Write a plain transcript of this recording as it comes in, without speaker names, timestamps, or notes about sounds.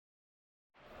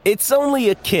It's only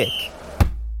a kick,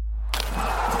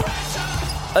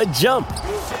 a jump,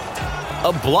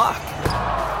 a block.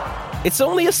 It's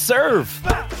only a serve.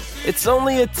 It's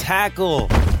only a tackle,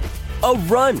 a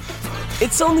run.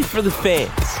 It's only for the fans.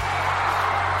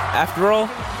 After all,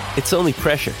 it's only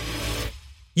pressure.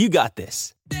 You got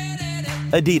this.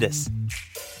 Adidas.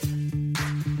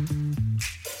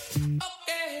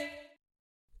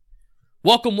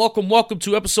 Welcome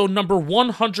to episode number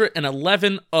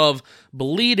 111 of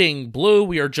Bleeding Blue.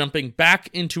 We are jumping back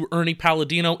into Ernie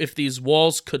Palladino, If These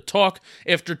Walls Could Talk,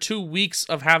 after 2 weeks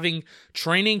of having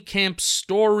training camp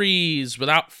stories.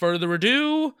 Without further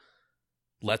ado,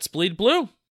 let's bleed blue.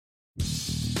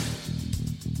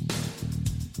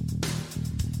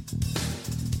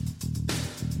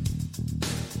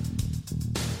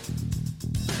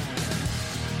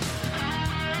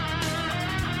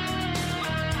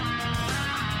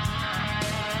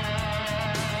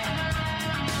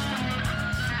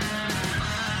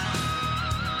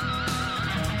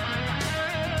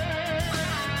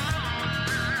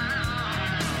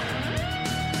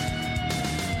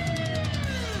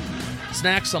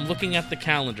 Snacks, I'm looking at the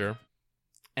calendar,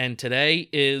 and today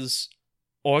is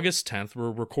August 10th.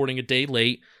 We're recording a day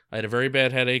late. I had a very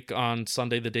bad headache on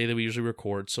Sunday, the day that we usually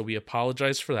record, so we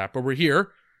apologize for that. But we're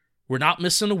here. We're not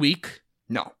missing a week.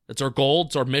 No. It's our goal.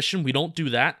 It's our mission. We don't do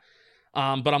that.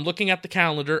 But I'm looking at the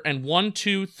calendar, and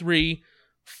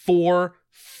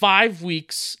 5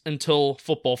 weeks until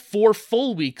football. 4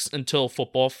 full weeks until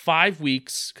football. 5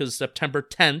 weeks, because September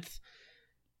 10th.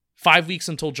 5 weeks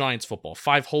until Giants football.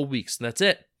 5 whole weeks. And that's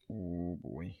it. Oh,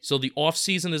 boy. So the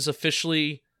offseason is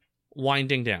officially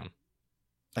winding down.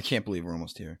 I can't believe we're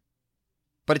almost here.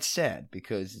 But it's sad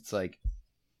because it's like,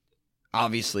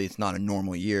 obviously it's not a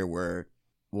normal year where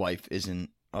life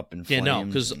isn't up in flames. Yeah, no,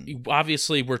 because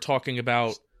obviously we're talking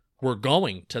about we're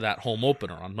going to that home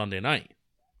opener on Monday night.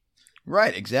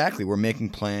 Right, exactly. We're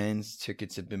making plans.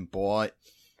 Tickets have been bought.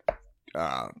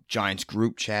 Giants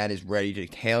group chat is ready to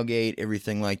tailgate,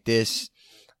 everything like this.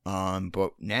 But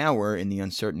now we're in the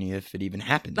uncertainty if it even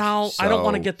happens. No, so, I don't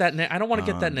want to get that. I don't want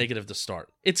to get that negative to start.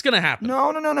 It's gonna happen.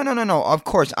 No. Of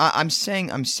course, I'm saying.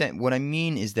 What I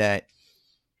mean is that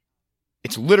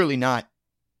it's literally not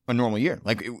a normal year.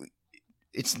 Like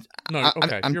it's. No,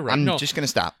 okay, you're right. I'm just gonna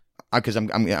stop because I'm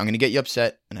gonna get you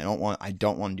upset, and I don't want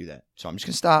to do that. So I'm just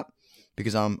gonna stop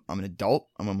because I'm an adult.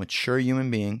 I'm a mature human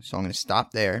being. So I'm gonna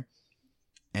stop there.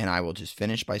 And I will just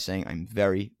finish by saying I'm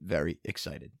very, very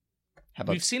excited.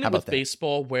 We've seen it with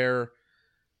baseball where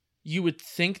you would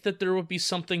think that there would be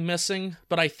something missing,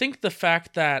 but I think the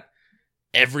fact that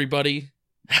everybody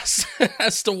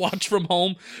has to watch from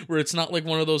home, where it's not like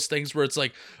one of those things where it's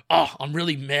like, oh, I'm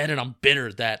really mad and I'm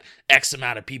bitter that X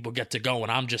amount of people get to go and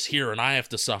I'm just here and I have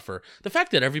to suffer. The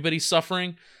fact that everybody's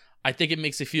suffering, I think it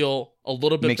makes it feel a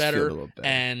little bit better.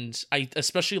 And I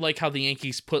especially like how the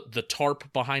Yankees put the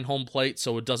tarp behind home plate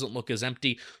so it doesn't look as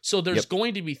empty. So there's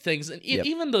going to be things, and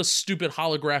even the stupid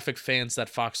holographic fans that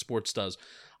Fox Sports does,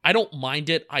 I don't mind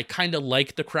it. I kind of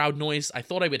like the crowd noise. I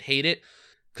thought I would hate it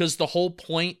because the whole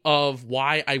point of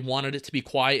why I wanted it to be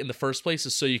quiet in the first place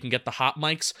is so you can get the hot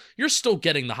mics. You're still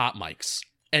getting the hot mics,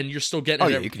 and you're still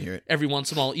getting you can hear it every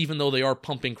once in a while, even though they are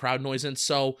pumping crowd noise in.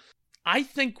 So I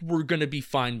think we're going to be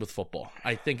fine with football.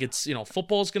 I think it's,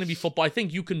 football is going to be football. I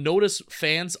think you can notice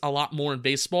fans a lot more in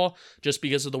baseball just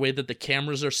because of the way that the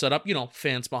cameras are set up.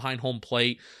 Fans behind home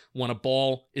plate. When a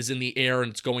ball is in the air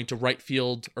and it's going to right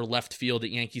field or left field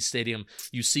at Yankee Stadium,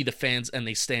 you see the fans and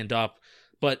they stand up.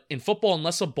 But in football,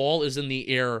 unless a ball is in the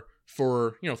air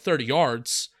for, 30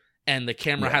 yards, and the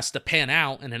camera has to pan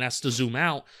out and it has to zoom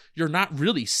out, you're not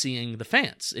really seeing the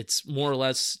fans. It's more or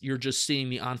less you're just seeing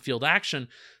the on-field action.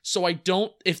 So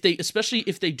especially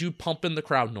if they do pump in the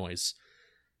crowd noise,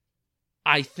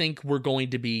 I think we're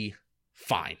going to be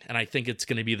fine. And I think it's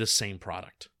going to be the same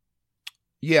product.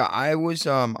 Yeah, I was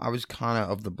kind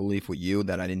of the belief with you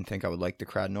that I didn't think I would like the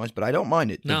crowd noise, but I don't mind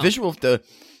it. No. The visual of the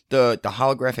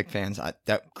holographic fans,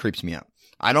 that creeps me out.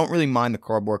 I don't really mind the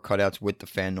cardboard cutouts with the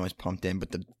fan noise pumped in,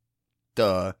 but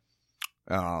the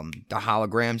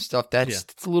hologram stuff,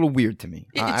 it's a little weird to me.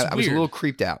 I was a little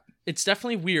creeped out. It's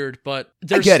definitely weird, but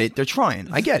I get it. They're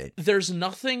trying. I get it. There's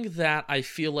nothing that I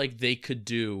feel like they could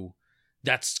do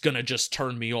that's going to just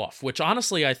turn me off, which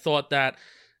honestly, I thought that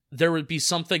there would be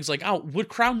some things like, oh, would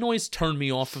crowd noise turn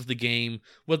me off of the game?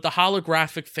 Would the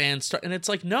holographic fans start? And it's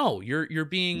like, no, you're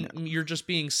just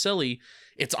being silly.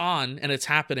 It's on and it's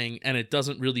happening and it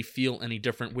doesn't really feel any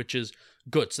different, which is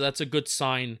good. So that's a good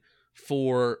sign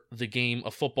for the game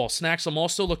of football. Snacks, I'm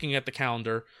also looking at the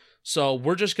calendar. So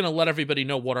we're just going to let everybody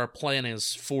know what our plan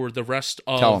is for the rest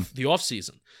of the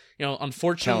offseason.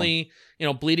 Unfortunately,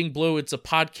 Bleeding Blue, it's a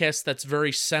podcast that's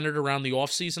very centered around the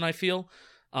offseason, I feel.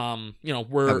 I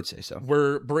would say so.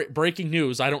 We're breaking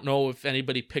news. I don't know if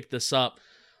anybody picked this up.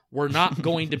 We're not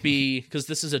going to be, because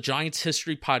this is a Giants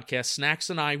history podcast, Snacks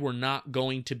and I were not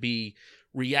going to be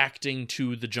reacting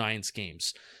to the Giants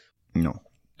games. No,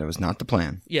 that was not the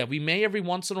plan. Yeah, we may every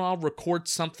once in a while record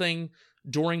something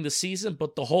during the season,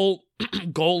 but the whole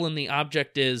goal and the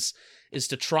object is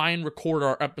to try and record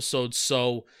our episodes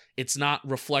so it's not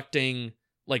reflecting,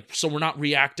 so we're not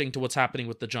reacting to what's happening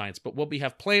with the Giants. But what we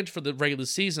have planned for the regular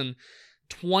season,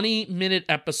 20-minute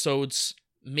episodes,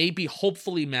 maybe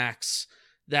hopefully max,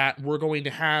 that we're going to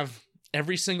have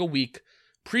every single week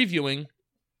previewing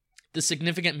the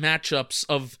significant matchups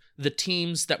of the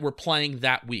teams that we're playing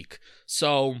that week.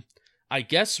 So I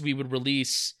guess we would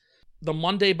release the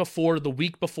Monday before, the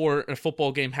week before a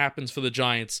football game happens for the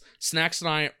Giants. Snacks and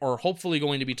I are hopefully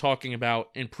going to be talking about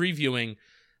and previewing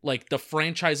the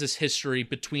franchise's history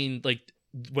between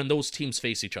when those teams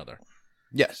face each other.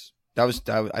 Yes. I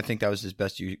think that was as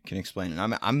best you can explain.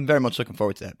 And I'm very much looking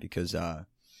forward to that because I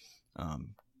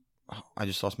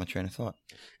just lost my train of thought.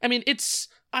 I mean,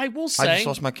 I just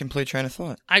lost my complete train of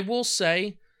thought. I will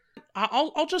say,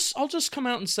 I'll just come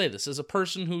out and say this. As a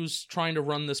person who's trying to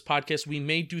run this podcast, we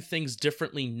may do things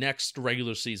differently next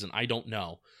regular season. I don't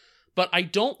know. But I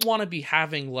don't want to be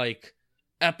having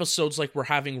episodes like we're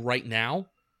having right now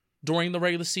during the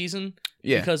regular season.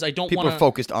 Yeah. Because I don't want people are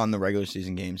focused on the regular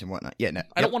season games and whatnot. Yeah.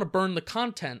 I don't want to burn the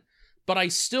content, but I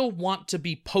still want to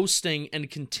be posting and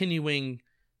continuing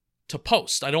to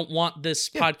post. I don't want this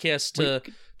podcast to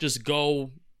just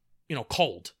go,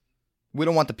 cold. We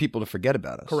don't want the people to forget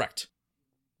about us. Correct.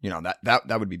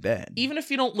 That would be bad. Even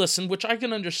if you don't listen, which I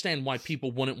can understand why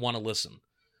people wouldn't want to listen,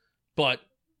 but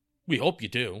we hope you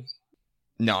do.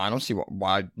 No, I don't see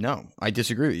why. No, I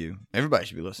disagree with you. Everybody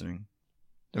should be listening.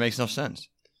 That makes no sense.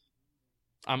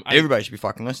 Everybody should be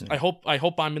fucking listening. I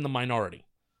hope I'm in the minority.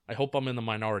 I hope I'm in the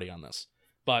minority on this.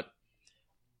 But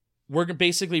we're going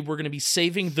to be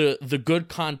saving the good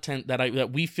content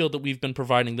that we feel that we've been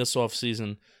providing this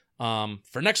offseason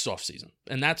for next offseason.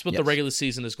 And that's what the regular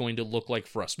season is going to look like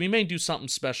for us. We may do something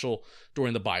special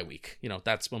during the bye week.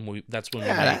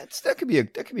 That could be a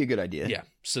good idea. Yeah,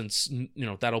 since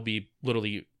that'll be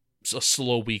literally a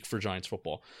slow week for Giants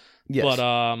football. Yes.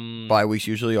 But bye weeks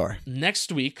usually are.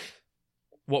 Next week,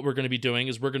 what we're going to be doing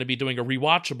is we're going to be doing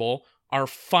our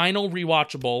final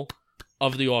rewatchable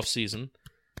of the offseason.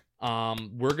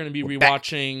 We're going to be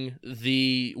rewatching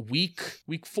the week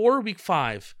 4, week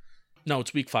 5. No,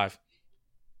 it's week 5.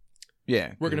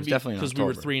 Yeah, we're going to be definitely because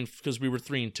we were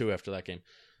 3-2 after that game.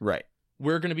 Right.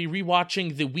 We're going to be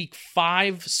rewatching the week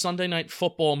 5 Sunday Night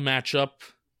Football matchup: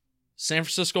 San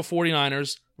Francisco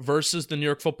 49ers versus the New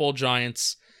York Football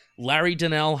Giants. Larry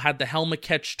Donnell had the helmet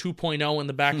catch 2.0 in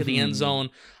the back of the end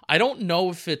zone. I don't know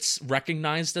if it's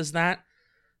recognized as that,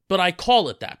 but I call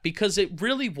it that because it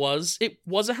really was. It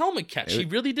was a helmet catch. He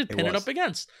really did pin it up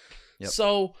against. Yep.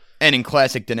 So, and in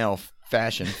classic Donnell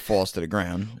fashion, falls to the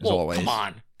ground as always.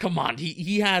 Come on.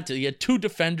 He had to. He had 2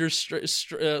 defenders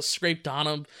scraped on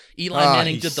him. Eli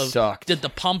Manning did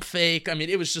the pump fake. I mean,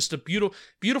 it was just a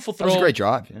beautiful throw. It was a great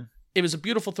drive. Yeah. It was a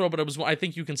beautiful throw, but I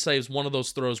think you can say it was one of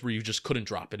those throws where you just couldn't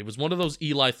drop it. It was one of those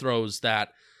Eli throws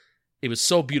that it was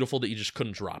so beautiful that you just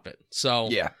couldn't drop it. So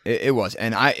yeah, it was.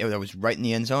 And it was right in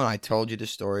the end zone. I told you the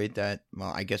story that,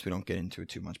 well, I guess we don't get into it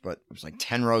too much, but it was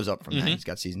 10 rows up from that. He's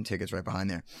got season tickets right behind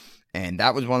there. And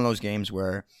that was one of those games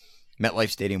where MetLife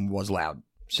Stadium was loud.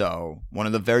 So one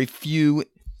of the very few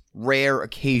rare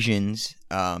occasions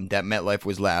that MetLife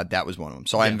was loud, that was one of them.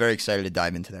 So I'm very excited to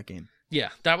dive into that game. Yeah,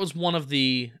 that was one of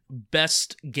the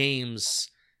best games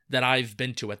that I've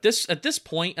been to at this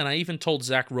point, and I even told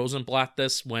Zach Rosenblatt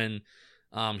this when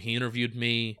he interviewed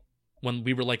me when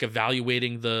we were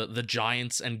evaluating the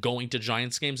Giants and going to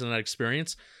Giants games and that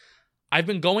experience. I've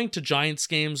been going to Giants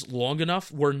games long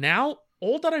enough where now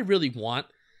all that I really want,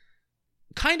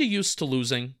 kind of used to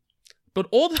losing, but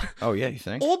all that you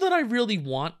think? All that I really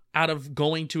want out of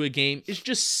going to a game is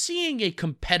just seeing a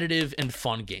competitive and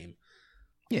fun game.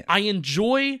 Yeah. I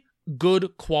enjoy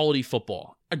good quality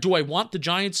football. Do I want the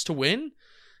Giants to win?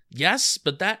 Yes,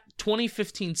 but that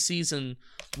 2015 season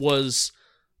was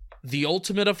the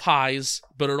ultimate of highs,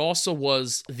 but it also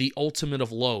was the ultimate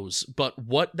of lows. But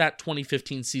what that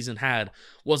 2015 season had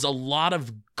was a lot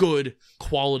of good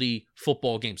quality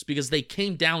football games because they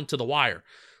came down to the wire.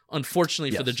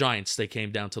 Unfortunately for the Giants, they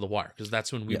came down to the wire because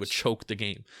that's when we would choke the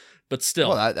game. But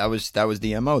still, well, that was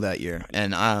the MO that year,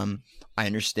 and I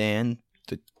understand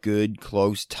the good,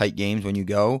 close, tight games when you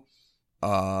go.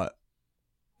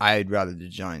 I'd rather the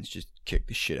Giants just kick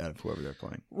the shit out of whoever they're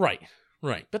playing. Right.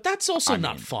 But that's also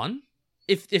not fun.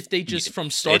 If they just from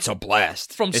start, it's a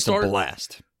blast. It's a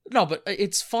blast. No, but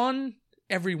it's fun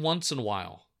every once in a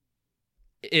while.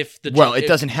 It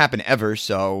doesn't happen ever.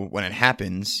 So when it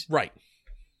happens, right.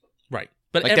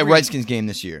 But like that Redskins game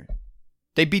this year,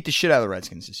 they beat the shit out of the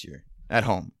Redskins this year at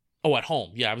home. Oh, at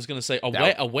home. Yeah, I was gonna say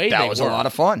away. That was a lot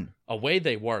of fun. Away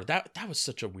they were. That was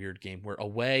such a weird game where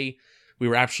away we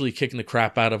were actually kicking the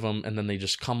crap out of them, and then they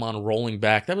just come on rolling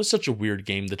back. That was such a weird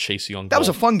game to Chase Young. That was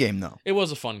a fun game though. It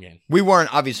was a fun game. We weren't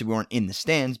in the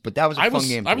stands, but that was a fun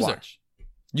game to watch. There.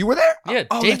 You were there? Yeah.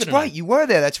 Oh, David that's right. You were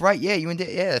there. That's right. Yeah, you and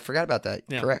I forgot about that.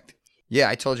 Yeah. Correct. Yeah,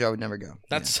 I told you I would never go.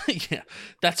 That's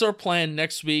That's our plan.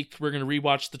 Next week we're gonna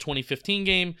rewatch the 2015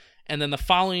 game, and then the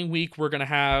following week we're gonna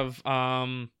have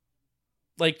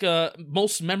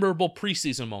most memorable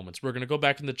preseason moments. We're gonna go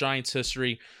back in the Giants'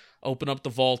 history, open up the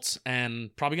vaults,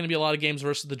 and probably gonna be a lot of games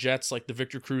versus the Jets, like the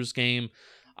Victor Cruz game.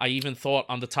 I even thought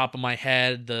on the top of my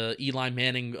head the Eli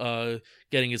Manning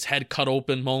getting his head cut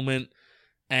open moment,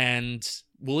 and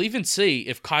we'll even see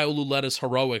if Kyle Lauleta's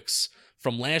heroics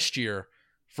from last year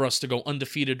for us to go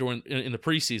undefeated in the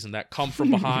preseason, that come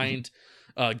from behind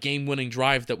game-winning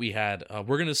drive that we had.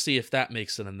 We're gonna see if that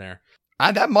makes it in there.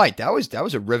 That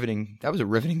was a riveting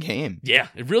game. Yeah,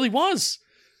 it really was.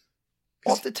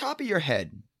 Off the top of your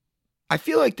head, I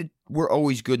feel like that we're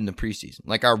always good in the preseason.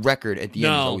 Like our record at the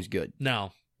end is always good.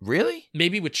 No, really?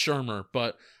 Maybe with Shermer,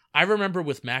 but I remember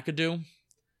with McAdoo,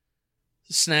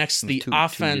 Snacks, the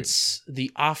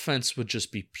offense would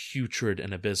just be putrid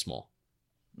and abysmal.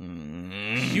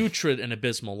 Putrid and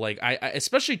abysmal. Like I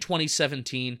especially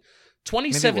 2017.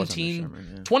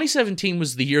 2017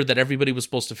 was the year that everybody was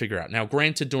supposed to figure out. Now,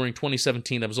 granted, during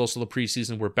 2017, that was also the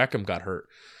preseason where Beckham got hurt.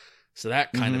 So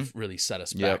that kind of really set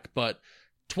us back. But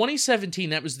 2017,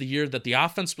 that was the year that the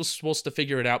offense was supposed to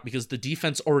figure it out because the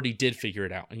defense already did figure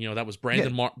it out. And, that was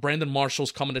Brandon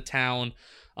Marshall's coming to town.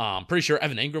 Pretty sure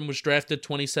Evan Ingram was drafted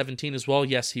 2017 as well.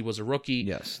 Yes, he was a rookie.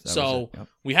 Yes. So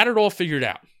we had it all figured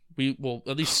out.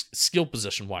 At least skill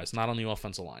position wise, not on the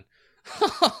offensive line.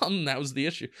 That was the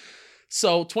issue.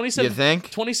 So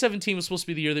 2017 was supposed to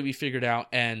be the year that we figured out,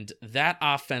 and that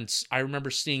offense, I remember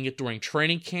seeing it during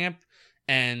training camp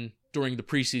and during the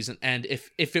preseason. And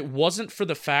if it wasn't for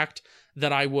the fact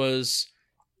that I was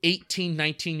 18,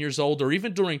 19 years old, or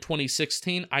even during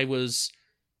 2016, I was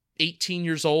 18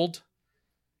 years old.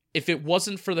 If it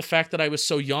wasn't for the fact that I was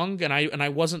so young and I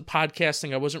wasn't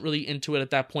podcasting, I wasn't really into it at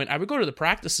that point, I would go to the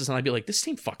practices and I'd be like, this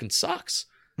team fucking sucks.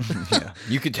 Yeah.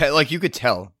 You could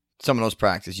tell some of those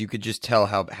practices. You could just tell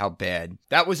how bad.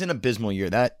 That was an abysmal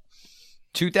year. That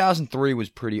 2003 was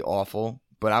pretty awful,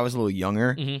 but I was a little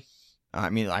younger. Mm-hmm. I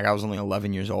mean, like I was only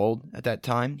 11 years old at that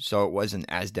time, so it wasn't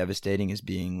as devastating as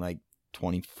being like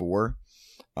 24.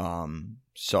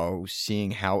 So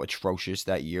seeing how atrocious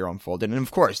that year unfolded, and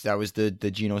of course that was the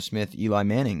Geno Smith, Eli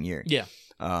Manning year. Yeah.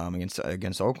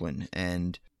 Against Oakland,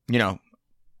 and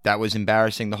that was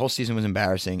embarrassing. The whole season was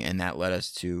embarrassing, and that led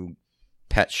us to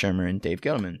Pat Shurmur and Dave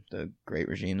Gettleman, the great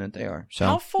regime that they are.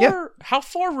 So how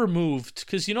far removed?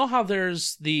 Because you know how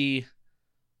there's the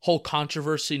whole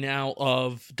controversy now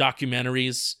of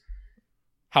documentaries,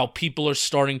 how people are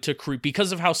starting to create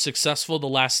because of how successful The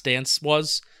Last Dance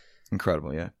was.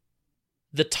 Incredible, yeah.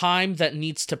 The time that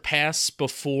needs to pass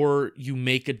before you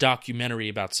make a documentary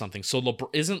about something. So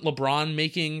isn't LeBron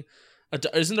making?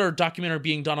 Isn't there a documentary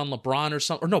being done on LeBron or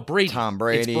something? Or no, Brady. Tom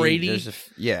Brady. It's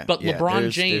Brady. But LeBron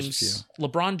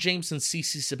James and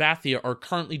CeCe Sabathia are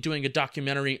currently doing a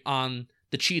documentary on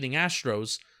the cheating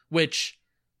Astros, which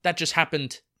that just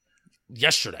happened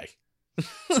yesterday.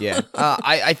 Yeah.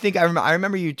 I think I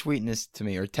remember you tweeting this to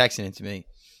me or texting it to me.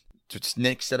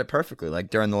 Nick said it perfectly. Like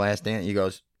during The Last Dance, he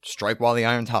goes, strike while the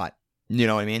iron's hot. You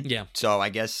know what I mean? Yeah. So I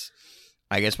guess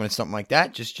when it's something like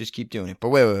that, just keep doing it. But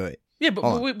wait. Yeah,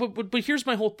 but here's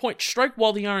my whole point. Strike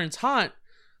while the iron's hot,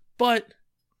 but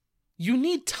you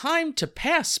need time to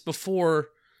pass before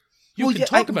you can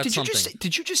talk about something.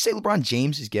 Did you just say LeBron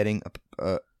James is getting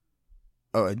a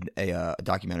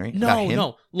documentary?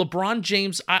 No. LeBron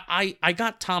James, I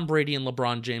got Tom Brady and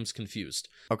LeBron James confused.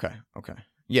 Okay.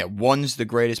 Yeah, one's the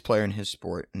greatest player in his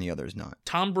sport and the other is not.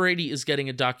 Tom Brady is getting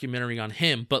a documentary on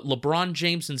him, but LeBron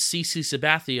James and CeCe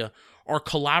Sabathia are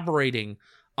collaborating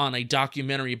on a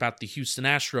documentary about the Houston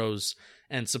Astros,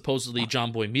 and supposedly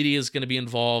John Boy Media is going to be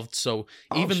involved. So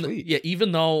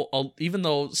even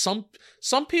though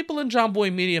some people in John Boy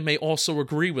Media may also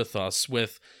agree with us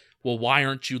with, well, why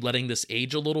aren't you letting this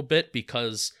age a little bit?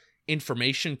 Because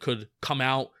information could come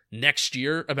out next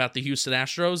year about the Houston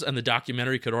Astros and the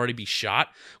documentary could already be shot,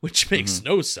 which makes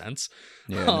no sense.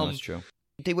 Yeah, no, that's true.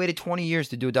 They waited 20 years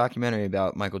to do a documentary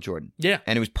about Michael Jordan. Yeah.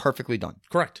 And it was perfectly done.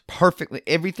 Correct. Perfectly.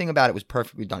 Everything about it was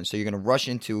perfectly done. So you're going to rush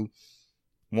into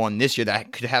one this year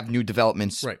that could have new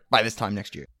developments by this time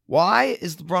next year. Why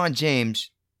is LeBron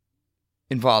James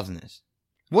involved in this?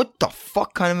 What the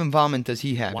fuck kind of involvement does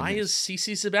he have? Why is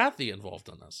CC Sabathia involved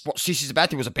in this? Well, CC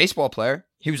Sabathia was a baseball player.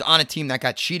 He was on a team that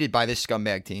got cheated by this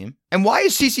scumbag team. And why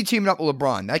is CC teaming up with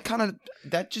LeBron?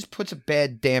 That just puts a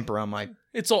bad damper on my.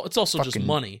 It's also just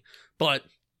money. But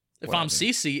if whatever. I'm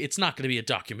CC, it's not going to be a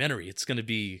documentary. It's going to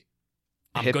be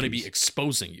I'm going to be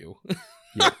exposing you.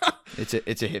 Yeah,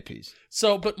 it's a hit piece.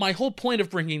 So, but my whole point of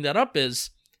bringing that up is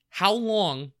how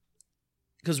long.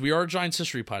 Because we are a Giants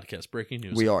history podcast, breaking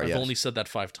news. We are, I've only said that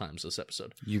 5 times this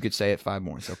episode. You could say it 5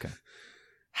 more. It's okay.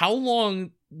 How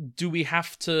long do we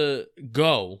have to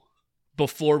go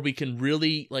before we can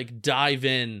really dive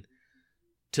in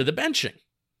to the benching?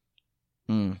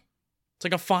 It's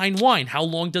like a fine wine. How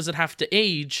long does it have to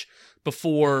age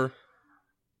before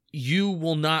you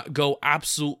will not go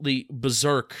absolutely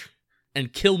berserk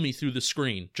and kill me through the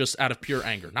screen just out of pure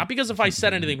anger? Not because if I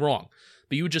said anything wrong.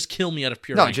 But you would just kill me out of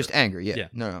pure anger. No, just anger, yeah.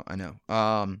 No, I know.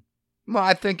 Well,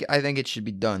 I think it should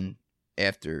be done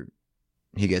after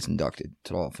he gets inducted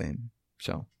to the Hall of Fame.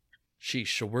 So.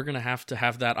 Sheesh, so we're going to have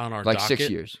that on our docket. 6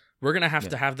 years. We're going to have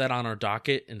to have that on our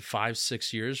docket in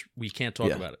 5-6 years. We can't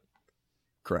talk about it.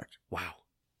 Correct. Wow.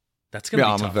 That's going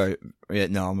to be tough.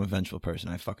 I'm a vengeful person.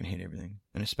 I fucking hate everything,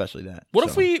 and especially that. What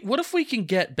if we can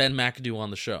get Ben McAdoo on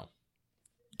the show?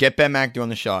 Get Ben McAdoo on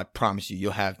the show. I promise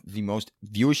you'll have the most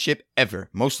viewership ever,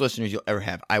 most listeners you'll ever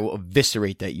have. I will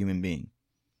eviscerate that human being.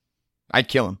 I'd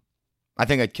kill him. I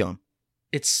think I'd kill him.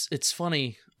 It's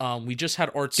funny. We just had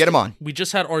Art. Get him on. We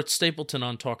just had Art Stapleton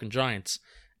on Talking Giants,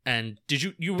 and did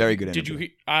you very good? Did you?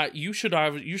 You should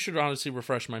honestly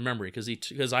refresh my memory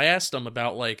because I asked him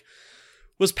about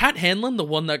was Pat Hanlon the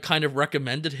one that kind of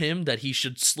recommended him that he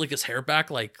should slick his hair back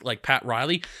like Pat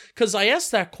Riley? Because I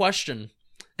asked that question.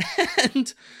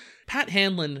 And Pat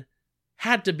Hanlon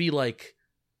had to be like,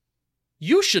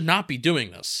 you should not be doing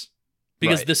this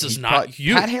because this is not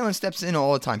you. Pat Hanlon steps in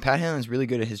all the time. Pat Hanlon's really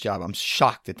good at his job. I'm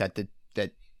shocked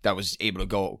that was able to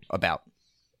go about.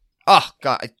 Oh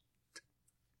God,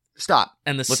 stop.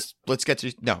 And let's get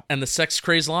to no. And the sex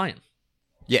crazed lion.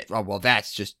 Yeah. Oh, well,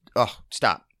 that's just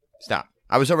stop.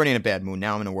 I was already in a bad mood.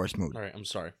 Now I'm in a worse mood. All right, I'm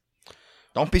sorry.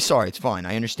 Don't be sorry. It's fine.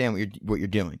 I understand what you're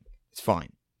doing. It's fine.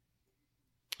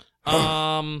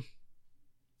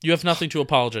 You have nothing to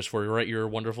apologize for, right? You're a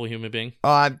wonderful human being.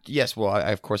 Yes, well,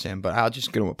 I of course am, but I'm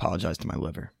just going to apologize to my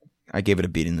liver. I gave it a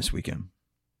beating this weekend.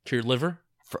 To your liver?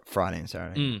 Friday and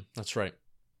Saturday. That's right.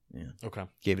 Yeah. Okay.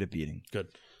 Gave it a beating. Good.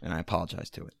 And I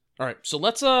apologize to it. All right, so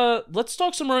let's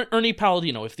talk some Ernie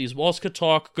Palladino. If These Walls Could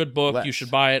Talk, good book. You should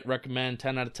buy it. Recommend.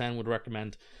 10 out of 10 would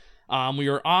recommend. We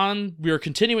are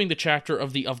continuing the chapter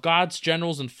of God's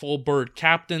generals and full bird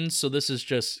captains. So this is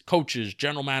just coaches,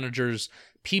 general managers,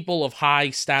 people of high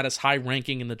status, high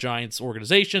ranking in the Giants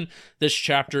organization. This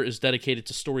chapter is dedicated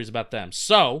to stories about them.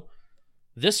 So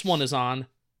this one is on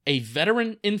a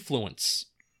veteran influence.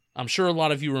 I'm sure a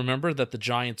lot of you remember that the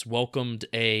Giants welcomed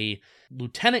a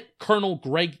Lieutenant Colonel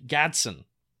Greg Gadson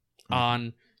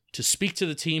on to speak to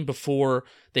the team before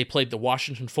they played the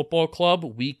Washington Football Club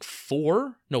week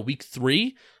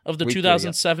 3 of the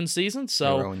 2007 season.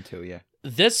 So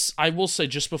this, I will say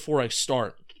just before I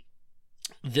start,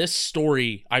 this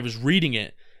story, I was reading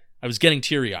it, I was getting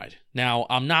teary-eyed. Now,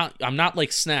 I'm not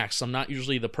like Snacks. I'm not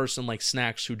usually the person like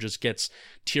Snacks who just gets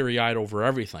teary-eyed over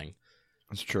everything.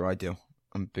 That's true, I do.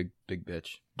 I'm a big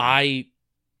bitch.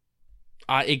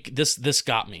 This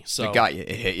got me. So it got you.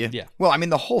 It hit you. Yeah. Well, I mean,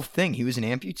 the whole thing. He was an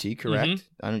amputee, correct?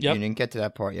 Mm-hmm. You didn't get to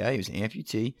that part. Yeah, he was an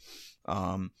amputee.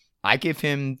 I give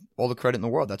him all the credit in the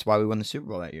world. That's why we won the Super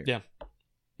Bowl that year. Yeah.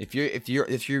 If you're,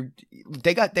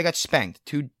 they got spanked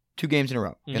two games in a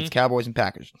row against Cowboys and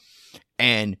Packers,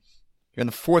 and you're in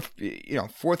the fourth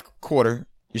quarter.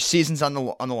 Your season's on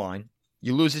the line.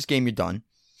 You lose this game, you're done.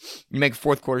 You make a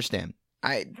fourth quarter stand.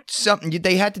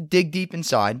 They had to dig deep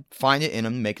inside, find it in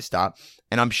him, make a stop,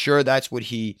 and I'm sure that's what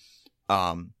he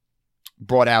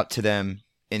brought out to them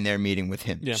in their meeting with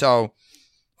him. Yeah. So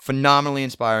phenomenally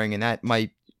inspiring, and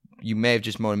you may have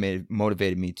just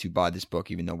motivated me to buy this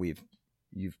book, even though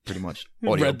you've pretty much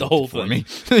read the whole thing. Me.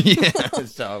 Yeah.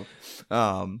 So,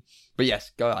 but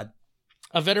yes, go ahead.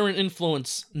 A veteran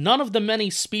influence. None of the many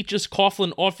speeches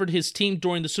Coughlin offered his team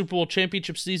during the Super Bowl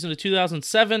championship season of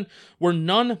 2007 were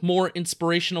none more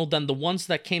inspirational than the ones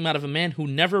that came out of a man who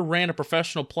never ran a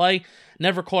professional play,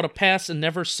 never caught a pass, and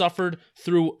never suffered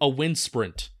through a wind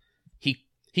sprint.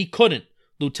 He couldn't.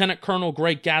 Lieutenant Colonel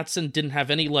Greg Gatson didn't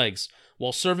have any legs.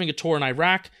 While serving a tour in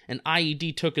Iraq, an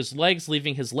IED took his legs,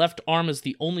 leaving his left arm as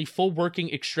the only full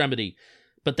working extremity.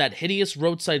 But that hideous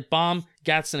roadside bomb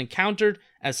Gatson encountered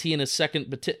as he and his 2nd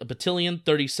Battalion,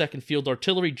 32nd Field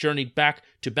Artillery journeyed back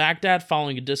to Baghdad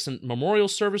following a distant memorial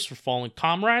service for fallen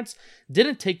comrades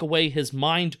didn't take away his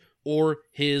mind or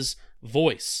his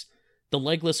voice. The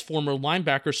legless former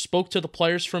linebacker spoke to the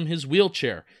players from his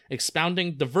wheelchair,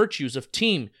 expounding the virtues of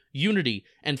team, unity,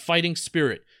 and fighting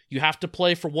spirit. You have to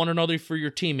play for one another for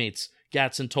your teammates,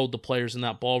 Gatson told the players in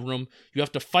that ballroom. You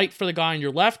have to fight for the guy on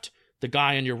your left, the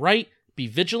guy on your right, be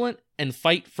vigilant, and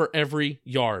fight for every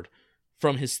yard.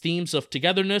 From his themes of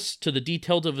togetherness to the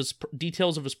details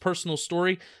of his personal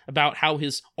story about how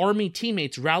his army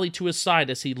teammates rallied to his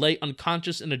side as he lay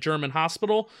unconscious in a German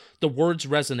hospital, the words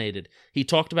resonated. He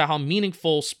talked about how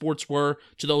meaningful sports were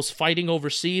to those fighting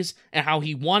overseas and how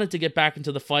he wanted to get back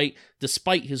into the fight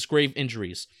despite his grave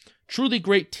injuries. Truly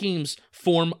great teams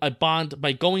form a bond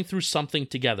by going through something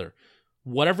together.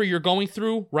 Whatever you're going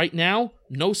through right now,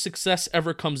 no success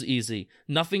ever comes easy.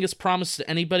 Nothing is promised to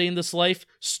anybody in this life,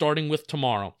 starting with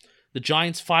tomorrow. The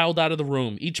Giants filed out of the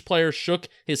room. Each player shook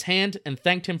his hand and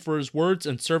thanked him for his words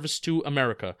and service to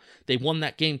America. They won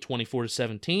that game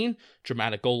 24-17,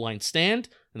 dramatic goal line stand,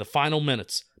 in the final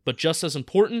minutes. But just as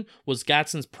important was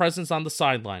Gatson's presence on the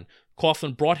sideline.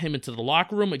 Coughlin brought him into the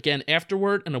locker room again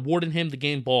afterward and awarded him the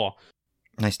game ball.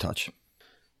 Nice touch.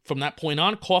 From that point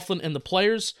on, Coughlin and the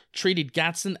players treated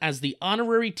Gatson as the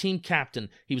honorary team captain.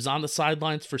 He was on the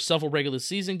sidelines for several regular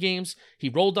season games. He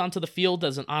rolled onto the field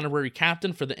as an honorary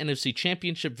captain for the NFC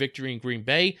Championship victory in Green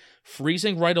Bay,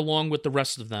 freezing right along with the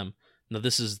rest of them. Now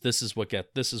this is what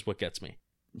gets me.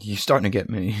 You're starting to get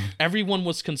me. Everyone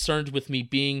was concerned with me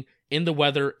being in the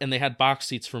weather, and they had box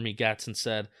seats for me, Gatson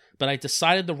said. But I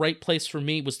decided the right place for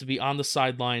me was to be on the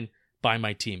sideline by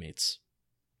my teammates.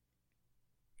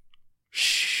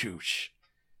 Shoosh.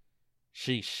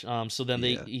 Sheesh. So then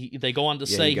they go on to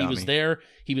say he was there.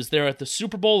 He was there at the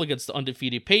Super Bowl against the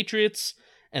undefeated Patriots.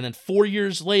 And then 4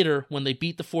 years later, when they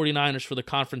beat the 49ers for the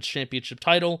conference championship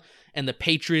title, and the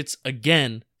Patriots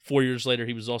again, 4 years later,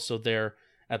 he was also there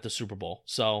at the Super Bowl.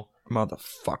 So,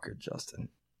 motherfucker, Justin.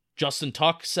 Justin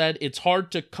Tuck said, it's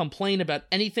hard to complain about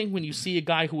anything when you see a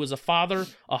guy who is a father,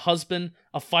 a husband,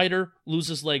 a fighter, lose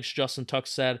his legs, Justin Tuck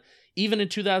said. Even in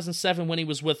 2007 when he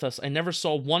was with us, I never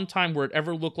saw one time where it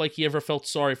ever looked like he ever felt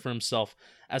sorry for himself.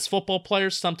 As football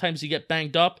players, sometimes you get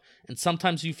banged up, and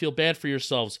sometimes you feel bad for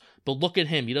yourselves. But look at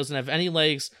him. He doesn't have any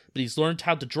legs, but he's learned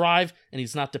how to drive, and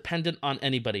he's not dependent on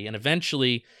anybody. And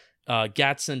eventually,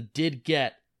 Gatson did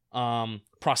get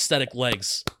prosthetic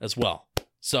legs as well.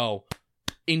 So,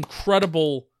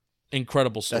 incredible story.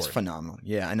 That's phenomenal.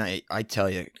 Yeah, and I tell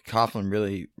you, Coughlin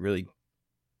really, really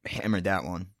hammered that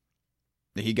one.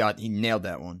 He nailed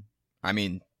that one. I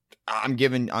mean, I'm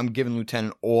giving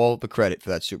Lieutenant all the credit for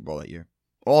that Super Bowl that year.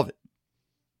 All of it.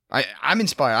 I'm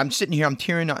inspired. I'm sitting here, I'm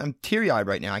teary-eyed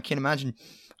right now. I can't imagine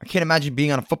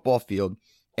being on a football field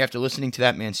after listening to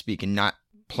that man speak and not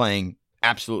playing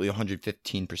absolutely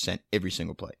 115% every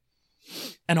single play.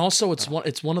 And also it's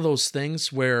one of those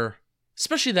things where,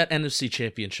 especially that NFC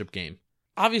Championship game,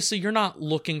 obviously you're not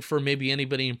looking for maybe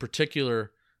anybody in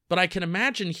particular, but I can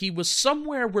imagine he was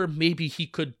somewhere where maybe he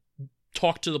could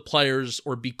talk to the players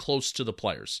or be close to the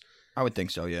players. I would think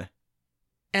so, yeah.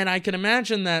 And I can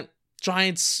imagine that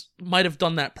Giants might have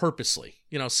done that purposely.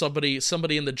 You know, somebody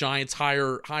in the Giants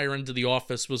higher into the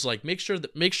office was like, make sure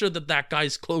that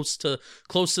guy's close to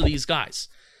these guys.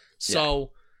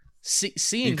 So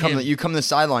seeing you come to the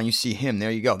sideline, you see him. There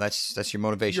you go. That's your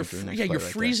motivation for the next play. You're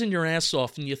freezing your ass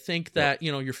off, and you think that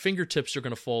your fingertips are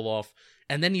going to fall off.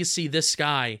 And then you see this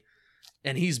guy,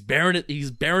 and he's bearing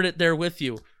it there with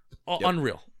you.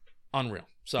 Unreal.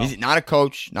 So he's not a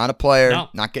coach, not a player,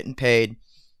 not getting paid.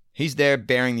 He's there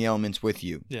bearing the elements with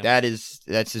you. Yeah.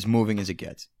 That's as moving as it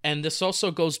gets. And this also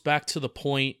goes back to the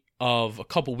point of a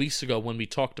couple weeks ago when we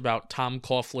talked about Tom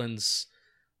Coughlin's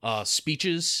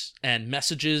speeches and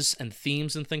messages and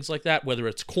themes and things like that, whether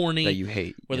it's corny, that you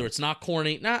hate, whether it's not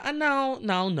corny.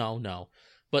 No.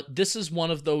 But this is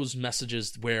one of those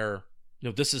messages where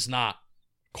this is not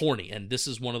corny, and this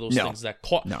is one of those things that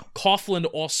Coughlin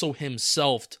also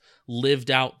himself lived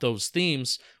out those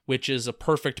themes, which is a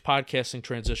perfect podcasting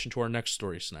transition to our next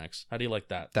story, Snacks. How do you like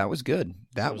that? That was good.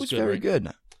 That was very good.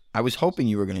 I was hoping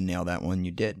you were going to nail that one.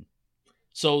 You did.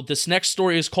 So this next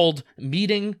story is called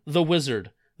Meeting the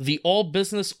Wizard. The all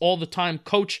business, all the time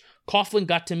coach Coughlin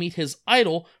got to meet his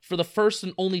idol for the first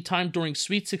and only time during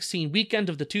Sweet 16 weekend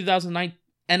of the 2009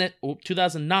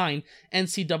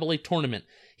 NCAA tournament.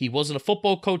 He wasn't a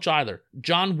football coach either.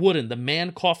 John Wooden, the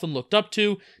man Coughlin looked up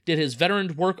to, did his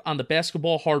veteran work on the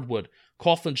basketball hardwood.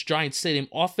 Coughlin's Giant Stadium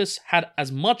office had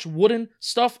as much wooden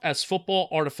stuff as football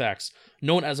artifacts.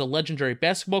 Known as a legendary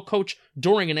basketball coach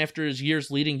during and after his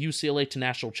years leading UCLA to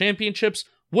national championships,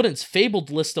 Wooden's fabled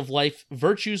list of life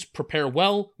virtues: prepare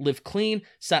well, live clean,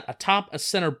 sat atop a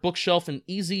center bookshelf in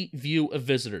easy view of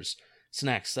visitors.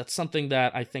 Snacks, that's something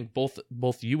that I think both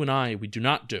you and I, we do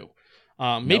not do.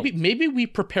 Maybe we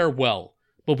prepare well,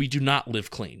 but we do not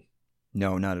live clean.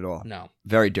 No, not at all. No.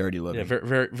 Very dirty living. Yeah,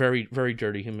 very, very, very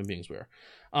dirty human beings we are.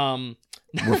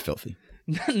 We're filthy.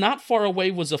 Not far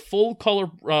away was a full-color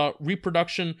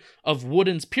reproduction of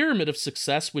Wooden's Pyramid of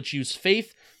Success, which used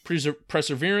faith,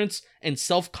 perseverance, and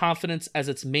self-confidence as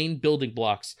its main building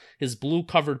blocks. His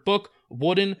blue-covered book,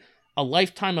 Wooden, A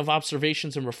Lifetime of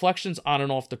Observations and Reflections on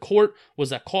and Off the Court,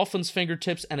 was at Coughlin's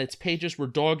fingertips, and its pages were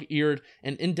dog-eared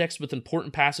and indexed with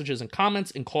important passages and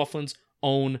comments in Coughlin's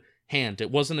own hand.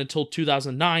 It wasn't until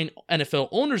 2009 NFL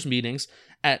owners meetings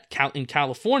in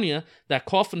California that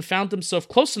Coughlin found himself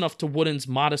close enough to Wooden's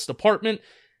modest apartment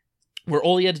where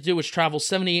all he had to do was travel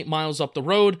 78 miles up the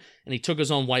road, and he took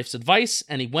his own wife's advice,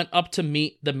 and he went up to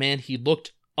meet the man he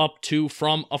looked up to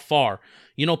from afar.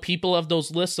 You know, people have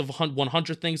those lists of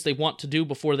 100 things they want to do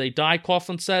before they die,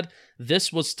 Coughlin said.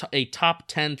 This was a top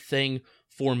 10 thing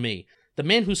for me. The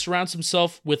man who surrounds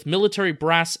himself with military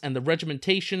brass and the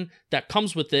regimentation that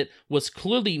comes with it was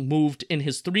clearly moved in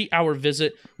his 3-hour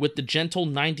visit with the gentle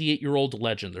 98-year-old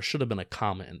legend. There should have been a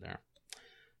comma in there.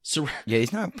 Yeah,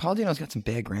 he's not. Paul Dino's got some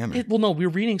bad grammar. Well, no, we're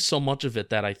reading so much of it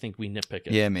that I think we nitpick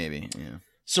it. Yeah, maybe. Yeah.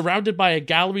 Surrounded by a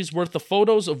gallery's worth of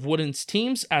photos of Wooden's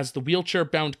teams as the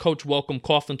wheelchair-bound coach welcomed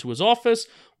Coughlin to his office.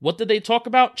 What did they talk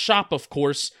about? Shop, of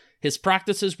course. His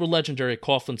practices were legendary,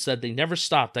 Coughlin said. They never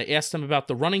stopped. I asked him about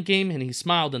the running game, and he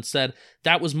smiled and said,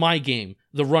 that was my game,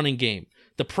 the running game.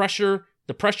 The pressure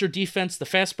defense, the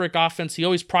fast break offense, he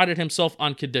always prided himself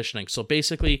on conditioning. So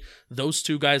basically, those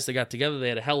two guys, they got together, they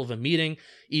had a hell of a meeting.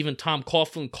 Even Tom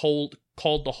Coughlin called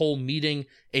the whole meeting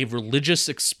a religious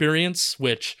experience,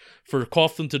 which for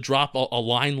Coughlin to drop a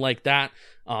line like that,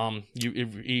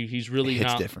 he's really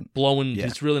not different.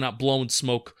 He's really not blowing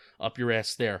smoke up your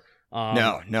ass there.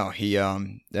 No, he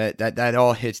that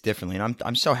all hits differently, and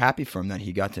I'm so happy for him that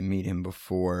he got to meet him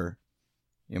before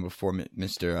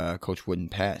Mr. Coach Wooden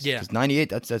passed. Yeah, because 98,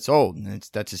 that's old, and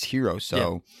that's his hero.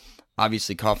 So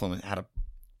obviously Coughlin had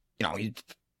he's a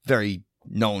very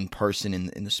known person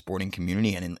in the sporting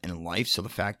community and in life. So the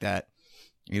fact that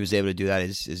he was able to do that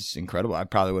is incredible. I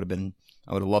would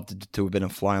have loved to have been a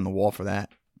fly on the wall for that.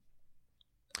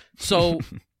 So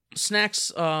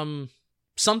Snacks,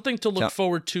 something to look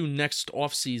forward to next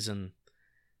offseason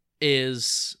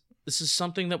is this is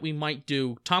something that we might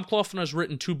do. Tom Coughlin has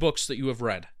written 2 books that you have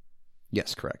read.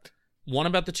 Yes, correct. One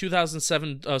about the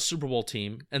 2007 Super Bowl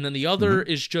team, and then the other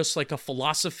is just like a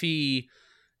philosophy,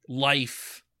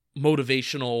 life,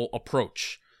 motivational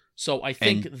approach. So I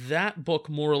think that book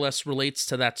more or less relates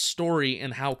to that story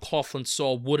and how Coughlin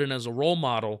saw Wooden as a role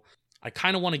model. I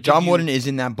kind of want to give John Wooden is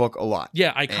in that book a lot.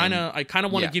 Yeah, I kind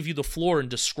of want to give you the floor and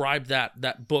describe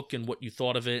that book and what you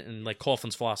thought of it and like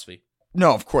Coughlin's philosophy.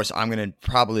 No, of course. I'm going to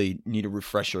probably need a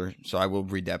refresher, so I will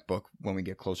read that book when we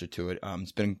get closer to it.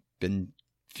 It's been a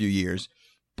few years,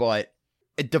 but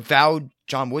a devout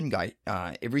John Wooden guy.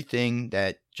 Everything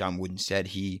that John Wooden said,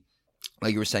 he,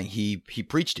 like you were saying, he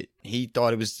preached it. He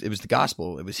thought it was the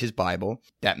gospel. It was his Bible,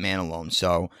 that man alone.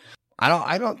 So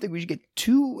I don't think we should get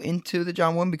too into the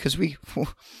John Wooden because we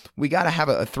got to have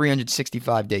a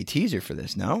 365-day teaser for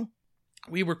this, no?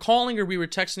 We were calling or we were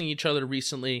texting each other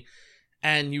recently,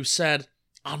 and you said,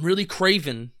 I'm really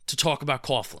craving to talk about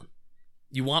Coughlin.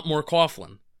 You want more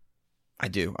Coughlin? I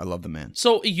do. I love the man.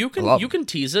 So you can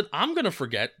tease it. I'm going to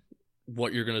forget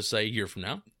what you're going to say a year from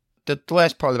now. The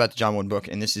last part about the John Wooden book,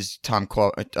 and this is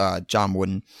John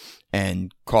Wooden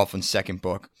and Coughlin's second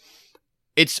book,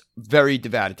 it's very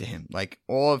devoted to him. Like,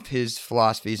 all of his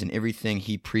philosophies and everything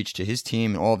he preached to his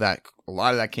team and all that, a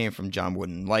lot of that came from John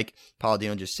Wooden. Like Paul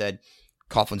Dino just said,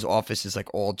 Coughlin's office is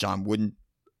like all John Wooden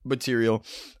material.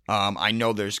 I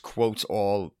know there's quotes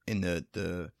all in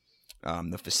the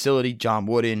facility, John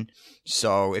Wooden.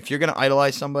 So if you're going to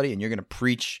idolize somebody and you're going to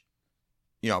preach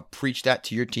that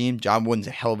to your team, John Wooden's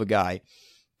a hell of a guy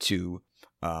to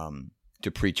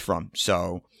preach from.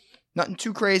 So nothing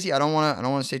too crazy. I don't want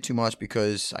to say too much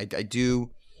because I do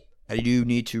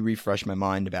need to refresh my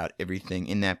mind about everything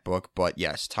in that book. But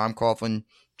yes, Tom Coughlin,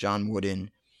 John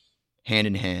Wooden, hand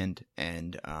in hand,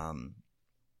 and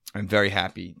I'm very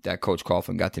happy that Coach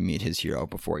Coughlin got to meet his hero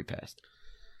before he passed.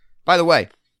 By the way,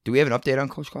 do we have an update on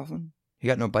Coach Coughlin? He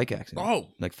got no bike accident. Oh.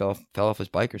 Like fell off his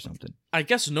bike or something. I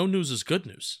guess no news is good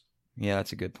news. Yeah,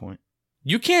 that's a good point.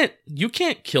 You can't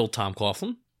kill Tom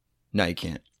Coughlin. No, you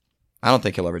can't. I don't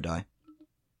think he'll ever die.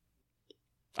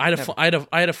 I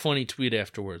had a funny tweet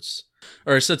afterwards,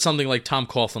 or it said something like Tom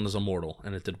Coughlin is immortal,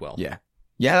 and it did well. Yeah,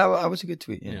 that was a good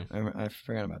tweet. Yeah. I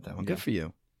forgot about that one. Good for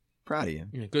you. Proud of you.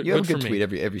 Yeah, good. You have good a good for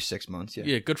tweet me. every 6 months. Yeah.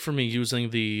 Yeah, good for me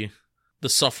using the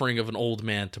suffering of an old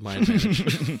man to my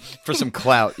advantage for some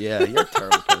clout. Yeah, you're a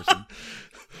terrible person.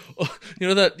 You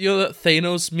know that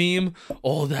Thanos meme?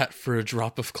 All that for a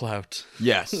drop of clout.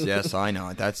 Yes, I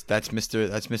know. That's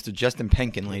Mr. Justin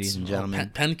Penkin, ladies and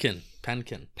gentlemen. Penkin.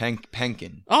 Penkin.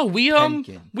 Oh,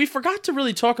 Penkin. We forgot to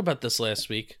really talk about this last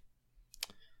week.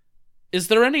 Is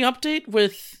there any update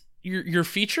with your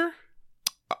feature?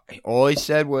 All he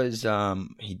said was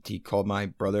he called my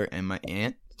brother and my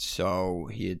aunt. So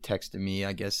he had texted me,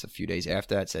 I guess, a few days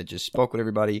after that, said just spoke with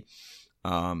everybody.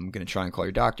 I'm going to try and call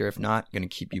your doctor. If not, going to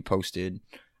keep you posted.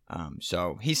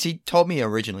 So he told me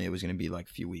originally it was going to be like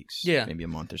a few weeks. Yeah. Maybe a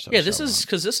month or so. Yeah, this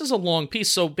is a long piece.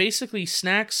 So basically,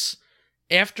 Snacks,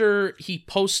 after he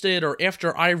posted or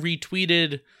after I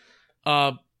retweeted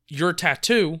your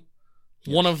tattoo,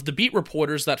 one of the beat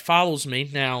reporters that follows me,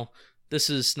 now this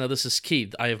is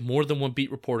key. I have more than one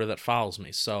beat reporter that follows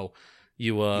me. So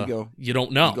you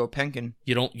don't know. You go Penkin.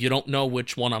 You don't know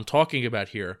which one I'm talking about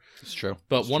here. It's true.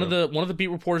 But one of the beat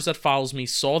reporters that follows me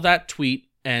saw that tweet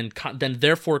and then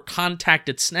therefore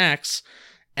contacted Snacks,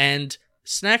 and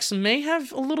Snacks may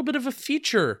have a little bit of a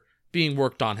feature being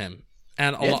worked on him.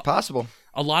 And it's possible.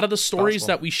 A lot of the stories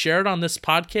that we shared on this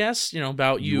podcast,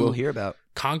 about you will hear about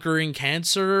conquering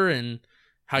cancer and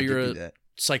how you're a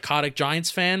psychotic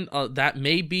Giants fan, that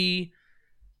may be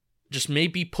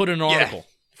put in an article.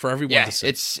 For everyone to see.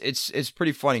 It's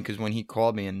pretty funny because when he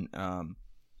called me and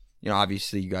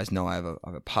obviously you guys know I have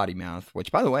a potty mouth,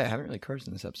 which by the way I haven't really cursed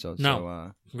in this episode. No,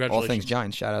 so congratulations. All things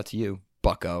Giants, shout out to you,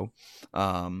 Bucko.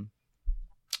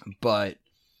 But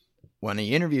when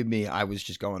he interviewed me, I was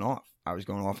just going off. I was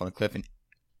going off on a cliff, and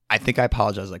I think I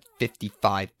apologized like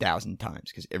 55,000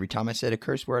 times because every time I said a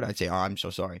curse word, I'd say, "Oh, I'm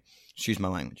so sorry. Excuse my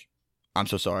language. I'm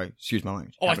so sorry. Excuse my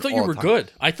language." Oh, I thought you were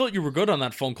good. I thought you were good on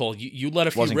that phone call. You let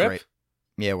a few Wasn't rip. Great.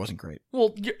 Yeah, it wasn't great.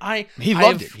 Well, he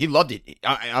loved it. He loved it.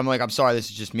 I'm like, I'm sorry, this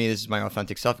is just me. This is my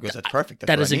authentic self. He goes, that's perfect.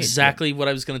 That is exactly what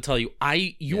I was going to tell you.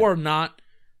 You are not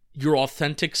your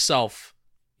authentic self.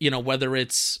 Whether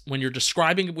it's when you're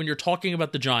talking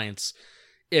about the Giants,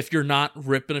 if you're not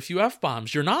ripping a few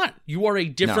F-bombs, you're not. You are a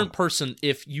different person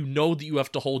if you know that you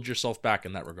have to hold yourself back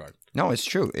in that regard. No, it's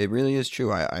true. It really is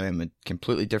true. I am a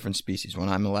completely different species. When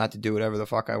I'm allowed to do whatever the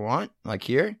fuck I want, like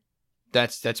here,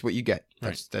 that's what you get.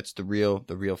 That's the real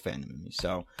fandom in me.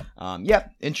 So,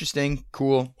 interesting,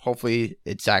 cool. Hopefully,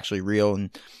 it's actually real, and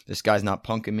this guy's not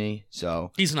punking me.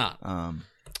 So he's not.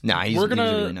 He's a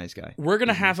really nice guy. We're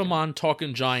gonna have him on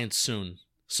Talking Giants soon.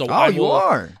 So you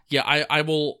are. Yeah, I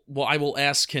will. Well, I will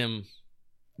ask him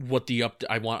what the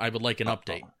I would like an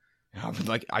update.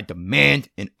 I demand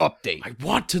an update. I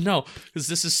want to know because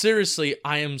this is seriously.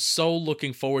 I am so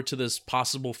looking forward to this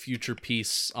possible future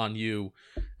piece on you,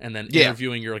 and then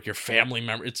interviewing your family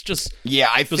member. It's just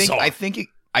bizarre. I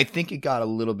think it got a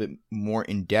little bit more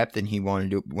in depth than he wanted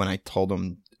to do when I told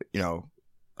him,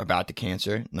 about the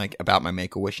cancer, like about my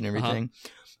Make-A-Wish and everything.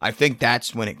 I think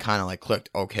that's when it kind of like clicked.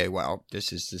 Okay, well,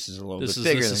 this is a little bit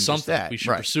bigger than something. Just that. We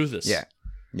should pursue this.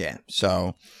 Yeah.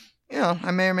 So,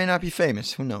 I may or may not be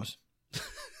famous. Who knows?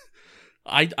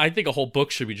 I think a whole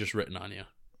book should be just written on you.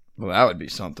 Well, that would be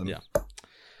something. Yeah.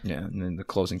 Yeah, and then the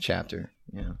closing chapter.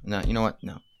 Yeah. No, you know what?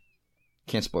 No.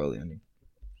 Can't spoil the ending.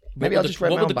 Maybe I'll just write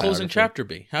my own What would the closing biography. chapter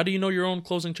be? How do you know your own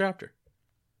closing chapter?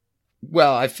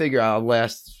 Well, I figure I'll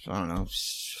last,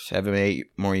 7, 8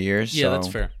 more years. Yeah, so, that's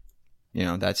fair.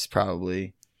 That's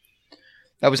probably...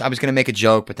 I was going to make a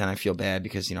joke, but then I feel bad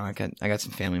because, I got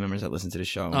some family members that listen to the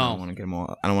show. And I don't want to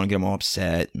get them all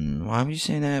upset. And why were you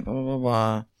saying that? Blah, blah, blah,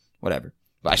 blah. Whatever.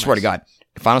 But I swear to God,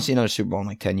 if I don't see another Super Bowl in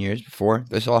like 10 years before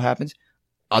this all happens,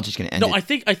 I'm just going to end it. No, I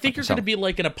think you're going to be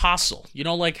like an apostle.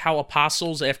 Like how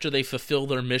apostles, after they fulfill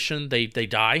their mission, they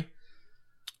die?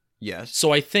 Yes.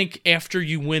 So I think after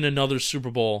you win another Super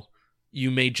Bowl,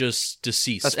 you may just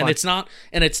decease. That's and fine.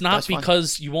 it's not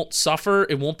because you won't suffer.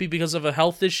 It won't be because of a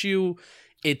health issue.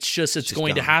 It's just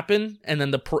going to happen. And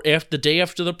then the day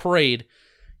after the parade,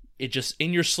 it just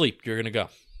in your sleep, you're going to go.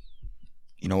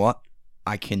 You know what?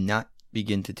 I cannot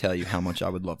begin to tell you how much I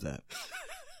would love that.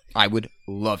 I would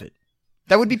love it.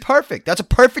 That would be perfect. That's a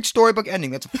perfect storybook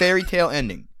ending. That's a fairy tale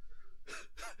ending.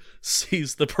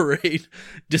 Sees the parade,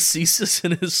 deceases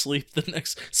in his sleep. The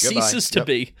next Goodbye. Ceases to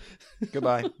be.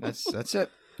 Goodbye. That's it.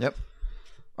 Yep.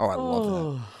 Oh, I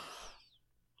love that.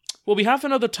 Well, we have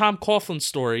another Tom Coughlin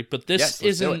story, but this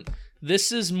isn't.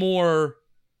 This is more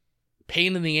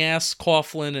pain in the ass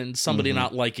Coughlin and somebody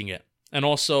not liking it. And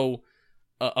also,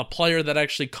 a player that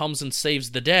actually comes and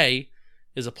saves the day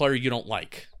is a player you don't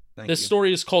like. This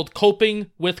story is called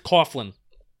Coping with Coughlin.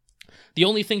 The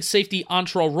only thing safety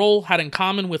Antrel Rolle had in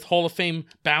common with Hall of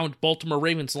Fame-bound Baltimore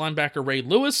Ravens linebacker Ray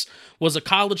Lewis was a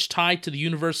college tie to the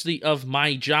University of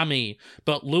Miami.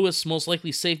 But Lewis most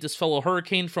likely saved his fellow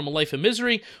Hurricane from a life of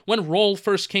misery when Rolle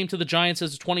first came to the Giants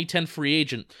as a 2010 free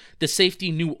agent. The safety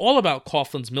knew all about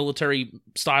Coughlin's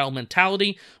military-style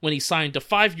mentality when he signed a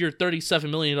 5-year, $37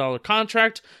 million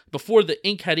contract before the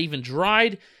ink had even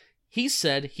dried. He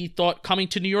said he thought coming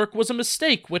to New York was a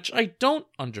mistake, which I don't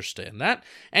understand that,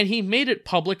 and he made it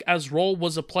public as Rolle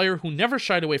was a player who never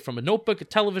shied away from a notebook, a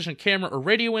television camera, or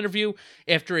radio interview.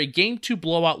 After a Game 2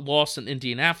 blowout loss in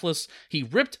Indianapolis, he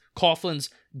ripped Coughlin's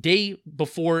day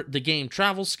before the game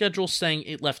travel schedule, saying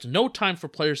it left no time for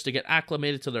players to get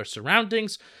acclimated to their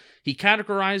surroundings. He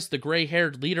categorized the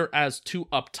gray-haired leader as too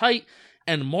uptight,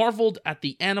 and marveled at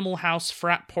the Animal House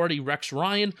frat party Rex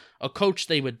Ryan, a coach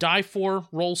they would die for,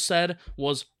 Rolle said,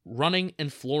 was running in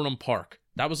Florham Park.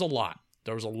 That was a lot.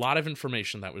 There was a lot of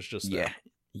information that was just there.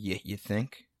 Yeah, you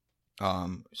think?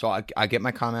 So I get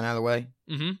my comment out of the way?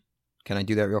 Mm-hmm. Can I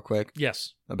do that real quick?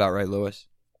 Yes. About Ray Lewis?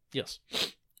 Yes.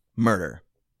 Murder.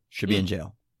 Should be in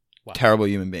jail. Wow. Terrible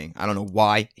human being. I don't know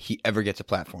why he ever gets a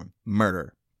platform.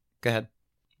 Murder. Go ahead.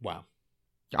 Wow.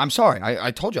 I'm sorry. I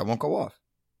told you I won't go off.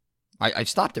 I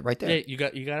stopped it right there. Yeah,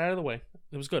 you got out of the way.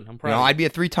 It was good. I'm proud. I'd be a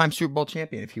 3-time Super Bowl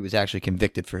champion if he was actually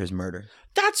convicted for his murder.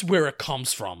 That's where it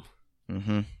comes from.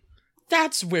 Mm-hmm.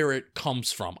 That's where it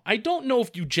comes from. I don't know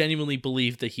if you genuinely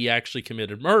believe that he actually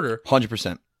committed murder.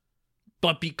 100%.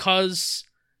 But because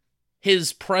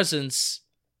his presence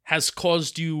has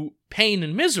caused you pain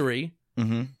and misery,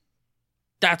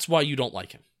 that's why you don't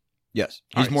like him. Yes.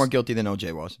 He's more guilty than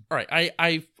OJ was. All right.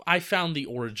 I found the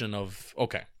origin of...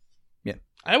 Okay. Yeah.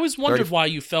 I always wondered why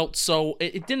you felt so...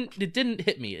 It didn't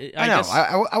hit me. I know. Guess...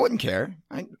 I wouldn't care.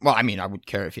 I would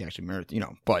care if he actually murdered,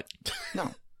 but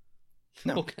no.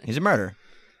 No. Okay. He's a murderer.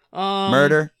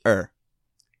 Murderer.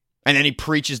 And then he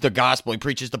preaches the gospel. He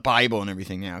preaches the Bible and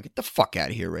everything now. Get the fuck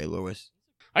out of here, Ray Lewis.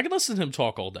 I can listen to him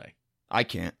talk all day. I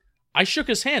can't. I shook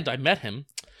his hand. I met him.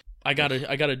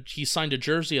 He signed a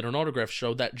jersey at an autograph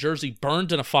show. That jersey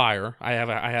burned in a fire. I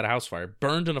had a house fire.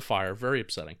 Burned in a fire. Very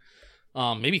upsetting.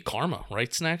 Maybe karma,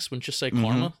 right, Snacks? Wouldn't you say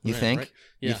karma? You think? Right?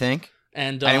 Yeah. You think?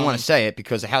 And I didn't want to say it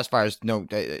because the house fire is I know,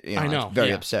 it's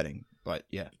very upsetting. But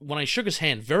yeah. When I shook his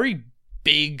hand, very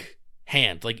big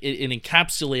hand. Like it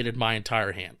encapsulated my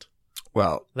entire hand.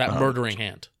 Well, that murdering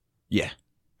hand. Yeah.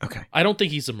 Okay. I don't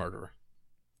think he's a murderer.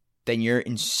 Then you're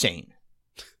insane.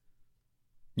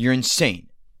 You're insane.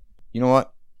 You know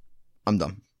what? I'm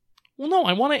done. Well, no,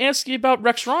 I want to ask you about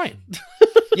Rex Ryan.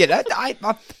 Yeah,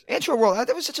 Antrel Rolle,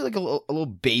 that was such a little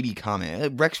baby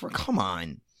comment. Rex, come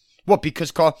on. What?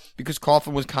 Because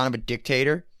Coughlin was kind of a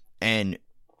dictator and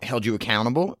held you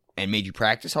accountable and made you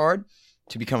practice hard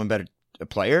to become a better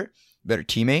player, better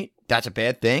teammate. That's a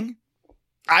bad thing.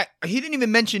 He didn't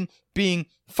even mention being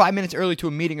 5 minutes early to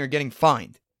a meeting or getting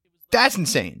fined. That's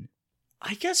insane.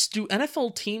 I guess, do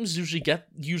NFL teams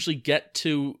usually get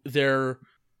to their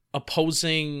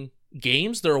opposing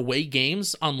games, their away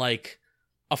games, on like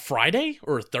a Friday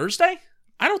or a Thursday?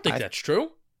 I don't think that's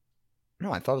true.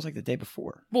 No, I thought it was like the day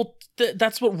before. Well,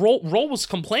 that's what Rolle was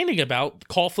complaining about,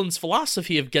 Coughlin's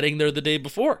philosophy of getting there the day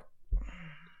before.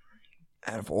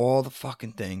 Out of all the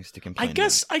fucking things to complain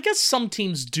about. I guess some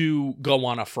teams do go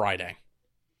on a Friday.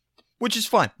 Which is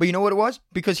fine. But you know what it was?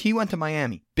 Because he went to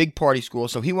Miami, big party school,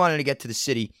 so he wanted to get to the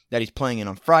city that he's playing in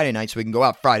on Friday night so he can go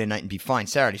out Friday night and be fine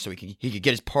Saturday so he could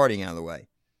get his partying out of the way.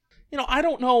 I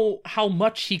don't know how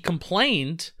much he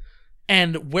complained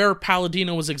and where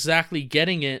Palladino was exactly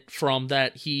getting it from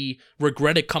that he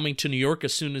regretted coming to New York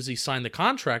as soon as he signed the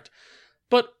contract.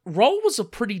 But Rolle was a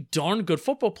pretty darn good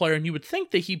football player, and you would think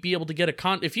that he'd be able to get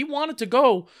if he wanted to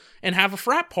go and have a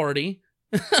frat party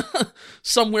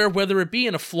somewhere, whether it be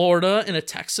in a Florida, in a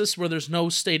Texas where there's no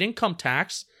state income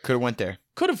tax. Could have went there.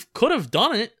 Could have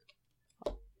done it.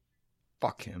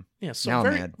 Fuck him. Yeah, so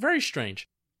very, very strange.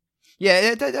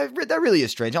 Yeah, that really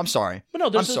is strange. I'm sorry. But no,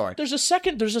 there's a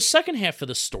second half of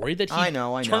the story that he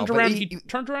turned around. He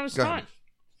turned around his time.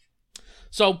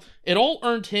 So it all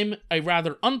earned him a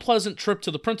rather unpleasant trip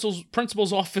to the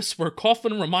principal's office where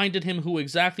Coughlin reminded him who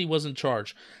exactly was in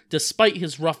charge. Despite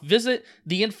his rough visit,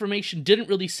 the information didn't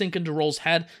really sink into Roll's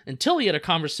head until he had a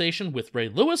conversation with Ray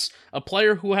Lewis, a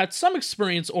player who had some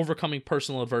experience overcoming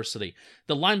personal adversity.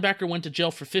 The linebacker went to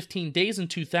jail for 15 days in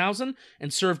 2000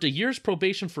 and served a year's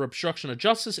probation for obstruction of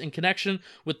justice in connection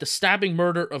with the stabbing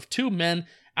murder of 2 men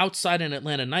outside an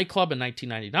Atlanta nightclub in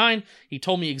 1999. He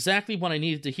told me exactly what I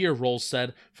needed to hear, Rolls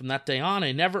said. From that day on,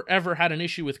 I never ever had an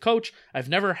issue with Coach. I've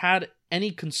never had any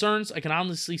concerns. I can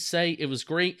honestly say it was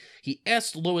great. He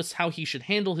asked Lewis how he should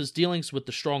handle his dealings with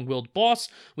the strong-willed boss.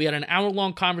 We had an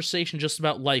hour-long conversation just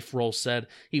about life, Rolls said.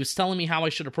 He was telling me how I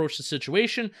should approach the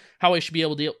situation, how I should be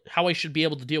able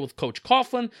to deal with Coach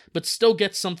Coughlin, but still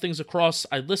get some things across.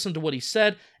 I listened to what he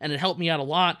said, and it helped me out a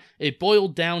lot. It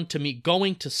boiled down to me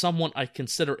going to someone I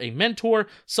consider a mentor,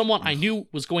 someone I knew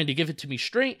was going to give it to me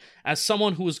straight, as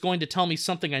someone who was going to tell me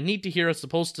something I need to hear as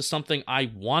opposed to something I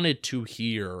wanted to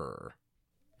hear.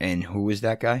 And who is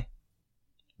that guy?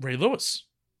 Ray Lewis.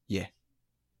 Yeah.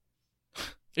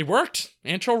 It worked.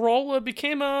 Antro Roll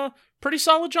became a pretty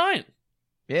solid Giant.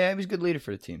 Yeah, he was a good leader for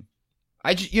the team.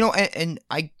 I just, and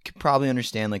I could probably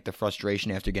understand like the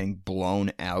frustration after getting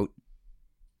blown out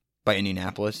by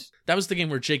Indianapolis. That was the game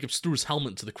where Jacobs threw his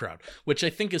helmet into the crowd, which I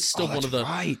think is still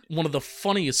one of the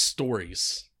funniest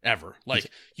stories ever. Like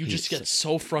you just get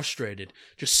so frustrated,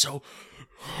 just so.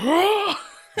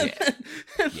 And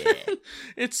then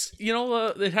it's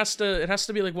it has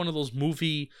to be like one of those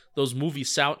movie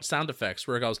sound effects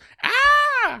where it goes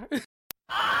ah.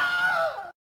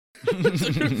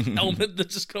 Helmet that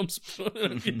just comes.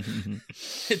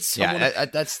 It's someone...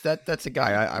 that's a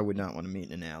guy I would not want to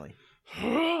meet in an alley.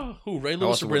 Who, Ray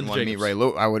Lewis or Brandon Jacobs?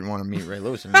 I wouldn't want to meet Ray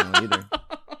Lewis in an alley either.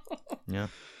 Yeah.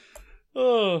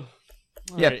 Oh.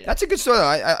 Yeah, right. That's a good story.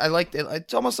 I like it.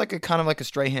 It's almost like a kind of like a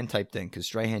Strahan type thing because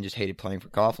Strahan just hated playing for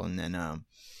Coughlin. And then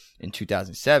in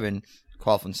 2007,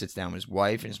 Coughlin sits down with his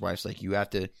wife, and his wife's like, "You have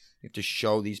to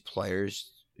show these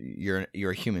players you're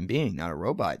a human being, not a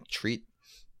robot.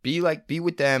 Be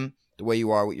with them the way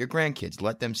you are with your grandkids.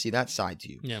 Let them see that side to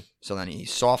you." Yeah. So then he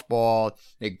softball.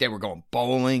 They were going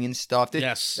bowling and stuff.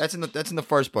 Yes, that's in the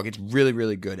first book. It's really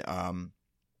really good.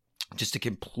 Just a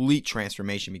complete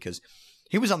transformation because.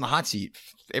 He was on the hot seat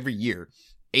every year.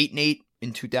 8-8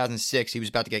 in 2006. He was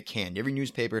about to get canned. Every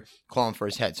newspaper calling for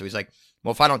his head. So he's like,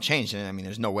 well, if I don't change, then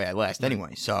there's no way I last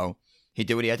anyway. So he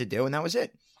did what he had to do, and that was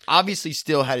it. Obviously,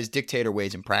 still had his dictator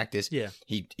ways in practice. Yeah.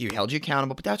 He held you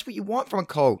accountable, but that's what you want from a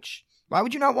coach. Why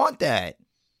would you not want that?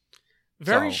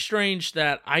 Very strange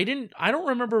that I don't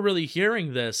remember really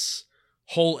hearing this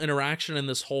whole interaction and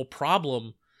this whole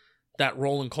problem that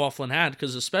Roland Coughlin had,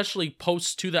 because especially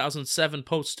post-2007,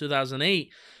 post-2008,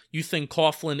 you think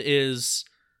Coughlin is,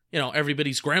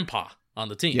 everybody's grandpa on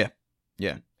the team.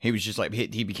 Yeah. He was just like,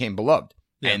 he became beloved.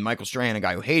 Yeah. And Michael Strahan, a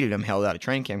guy who hated him, held out of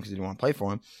training camp because he didn't want to play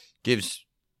for him, gives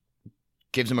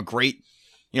him a great,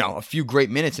 a few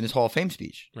great minutes in his Hall of Fame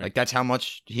speech. Right. Like, that's how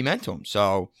much he meant to him.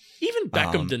 So even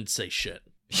Beckham didn't say shit.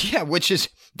 Yeah, which is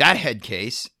that head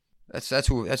case. That's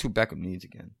who Beckham needs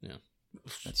again. Yeah.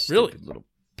 That's really little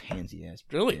pansy ass.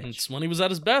 Really? Bitch. It's when he was at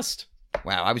his best.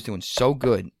 Wow, I was doing so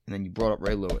good, and then you brought up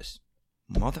Ray Lewis.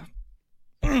 Mother.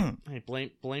 Hey,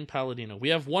 blame Palladino. We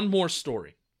have one more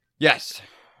story. Yes.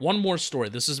 One more story.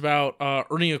 This is about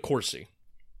Ernie Accorsi.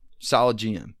 Solid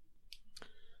GM.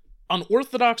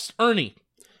 Unorthodox Ernie.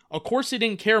 Accorsi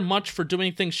didn't care much for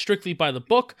doing things strictly by the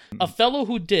book. A fellow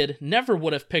who did never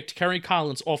would have picked Kerry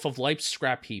Collins off of life's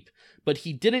scrap heap. But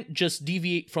he didn't just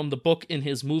deviate from the book in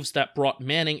his moves that brought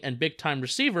Manning and big-time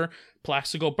receiver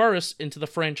Plaxico Burress into the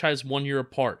franchise 1 year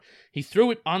apart. He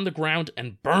threw it on the ground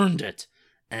and burned it.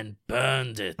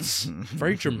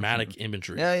 Very dramatic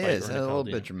imagery. Yeah, it is. A little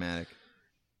bit dramatic.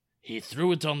 He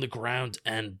threw it on the ground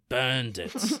and burned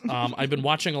it. I've been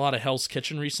watching a lot of Hell's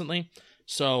Kitchen recently,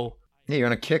 so... Yeah, you're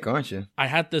on a kick, aren't you? I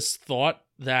had this thought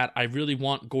that I really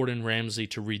want Gordon Ramsay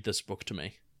to read this book to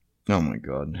me. Oh my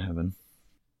God in heaven.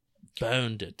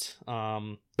 Burned it.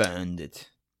 Burned it.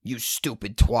 You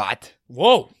stupid twat.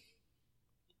 Whoa.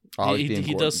 Oh,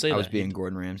 he does say that. I was being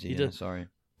Gordon Ramsay. Yeah, sorry.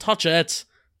 Touch it.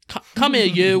 Come here,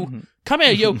 you. Come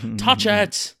here, you. Touch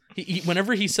it.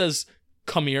 Whenever he says,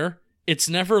 come here, it's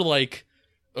never like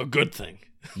a good thing.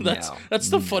 That's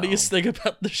the funniest thing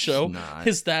about the show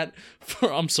is that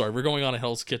I'm sorry, we're going on a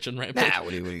Hell's Kitchen right now.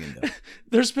 What are you gonna do?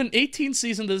 There's been 18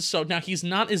 seasons of this show. Now he's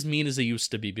not as mean as he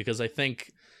used to be because I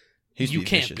think you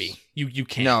can't be. You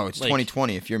can't. No, it's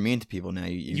 2020. If you're mean to people now,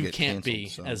 you get can't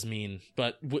canceled, be as mean.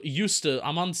 But used to.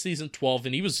 I'm on season 12,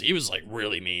 and he was like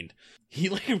really mean. He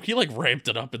ramped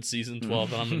it up in season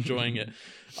 12, and I'm enjoying it.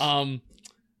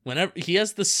 Whenever he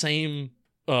has the same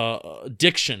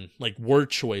diction, like word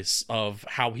choice of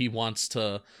how he wants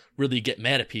to really get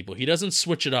mad at people. He doesn't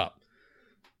switch it up.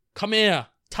 Come here,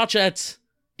 touch it.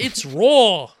 It's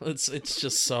raw. It's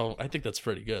just so. I think that's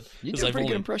pretty good. You do a pretty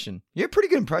good impression. You're a pretty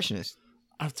good impressionist.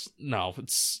 No,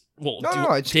 it's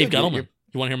it's Dave good. Gettleman.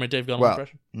 You want to hear my Dave Gettleman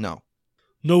impression? No.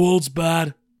 No holds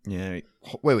bad. Yeah.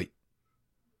 Wait.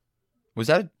 Was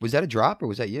that a drop or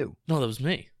was that you? No, that was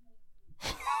me.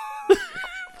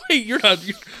 Wait, you're not.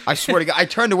 I swear to God, I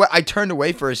turned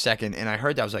away for a second and I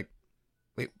heard that. I was like,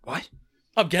 wait, what?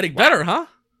 I'm getting better, huh?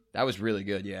 That was really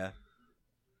good. Yeah.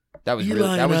 That was Eli really.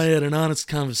 That and was. I had an honest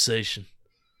conversation.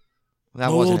 That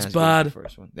no wasn't holds as good barred. as the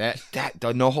first one.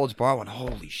 The no holds barred one.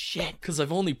 Holy shit! Because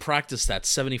I've only practiced that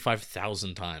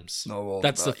 75,000 times. No holds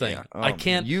That's the barred, thing. yeah. I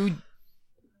can't.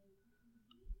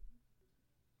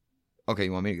 Okay,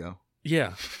 you want me to go?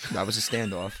 Yeah. That was a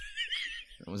standoff.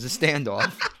 That was a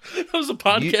standoff. That was a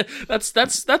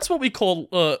podcast. That's what we call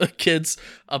kids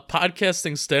a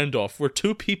podcasting standoff, where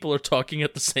two people are talking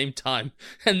at the same time,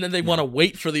 and then they want to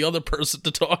wait for the other person to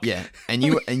talk. Yeah, and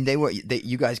you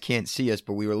guys can't see us,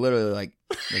 but we were literally like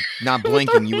not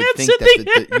blinking. You would think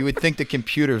that you would think the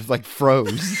computer like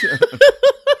froze.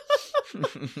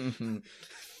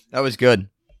 That was good.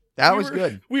 That was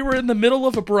good. We were in the middle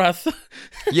of a breath.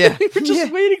 Yeah. We were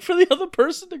just waiting for the other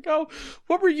person to go.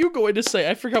 What were you going to say?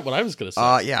 I forgot what I was going to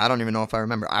say. Yeah, I don't even know if I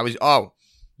remember.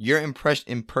 Your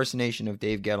impersonation of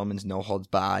Dave Gettleman's No Holds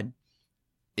Barred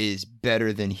is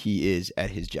better than he is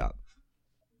at his job.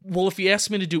 Well, if you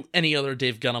ask me to do any other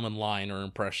Dave Gettleman line or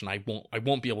impression, I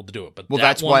won't be able to do it. But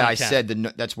that's why I said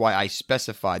that's why I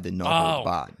specified the No Holds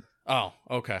Barred. Oh,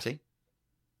 okay. See?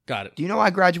 Got it. Do you know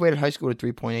I graduated high school with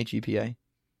 3.8 GPA?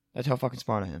 That's how fucking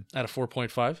smart I am. Out of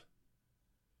 4.5?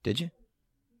 Did you?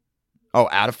 Oh,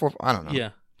 out of 4? I don't know. Yeah.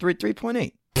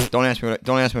 3.8. Don't ask me what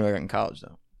I got in college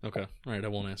though. Okay. All right, I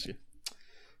won't ask you.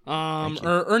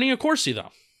 Ernie Accorsi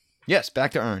though. Yes,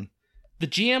 back to Ern. The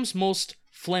GM's most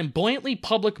flamboyantly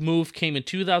public move came in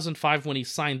 2005 when he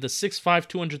signed the 6'5",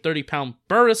 230-pound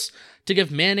Burris to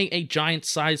give Manning a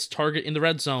giant-sized target in the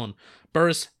red zone.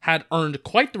 Burris had earned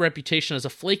quite the reputation as a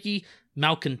flaky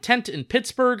malcontent in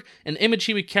Pittsburgh, an image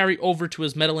he would carry over to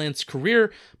his Meadowlands career,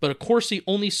 but Accorsi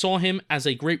only saw him as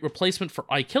a great replacement for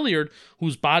Ike Hilliard,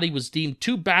 whose body was deemed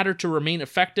too battered to remain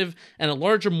effective, and a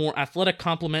larger, more athletic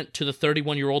complement to the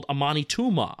 31-year-old Amani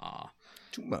Tuma.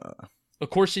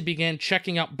 Accorsi began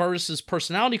checking out Burris's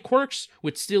personality quirks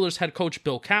with Steelers head coach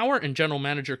Bill Cowher and general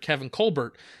manager Kevin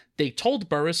Colbert. They told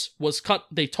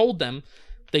him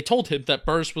that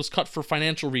Burris was cut for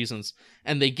financial reasons,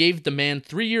 and they gave the man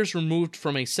 3 years removed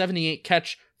from a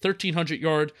 78-catch,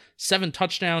 1,300-yard,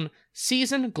 7-touchdown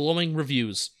season glowing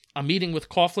reviews. A meeting with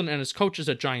Coughlin and his coaches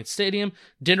at Giants Stadium,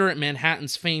 dinner at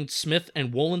Manhattan's famed Smith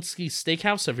and Wolinski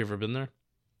Steakhouse. Have you ever been there?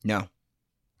 No.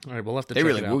 All right, we'll have to check it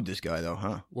out. They really wooed this guy, though,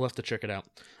 huh? We'll have to check it out.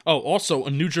 Oh, also, a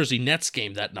New Jersey Nets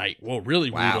game that night. Whoa, really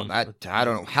wooed him. I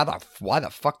don't know. Why the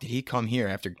fuck did he come here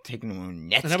after taking a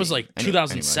Nets And that was game? like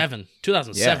 2007. Anyway.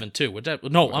 2007, too.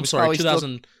 I'm sorry,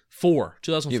 2004.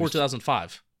 2004,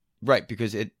 2005. Right,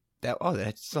 because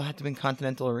that still had to be in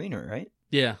Continental Arena, right?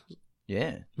 Yeah.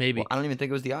 Yeah. Maybe. Well, I don't even think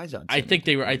it was the Izod. I think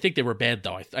they were bad,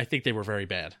 though. I think they were very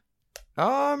bad.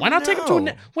 Why not take them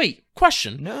to a Wait,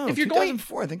 question. No, if you're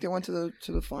 2004, I think they went to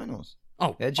the finals.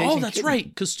 Oh, that's right,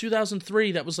 because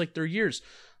 2003, that was like their years.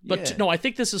 But no, I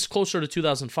think this is closer to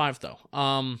 2005, though.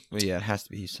 Well, yeah, it has to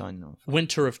be. He signed though.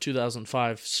 Winter of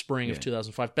 2005, spring of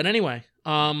 2005. But anyway,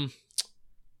 what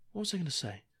was I going to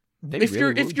say?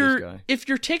 If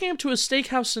you're taking him to a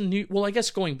steakhouse in I guess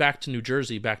going back to New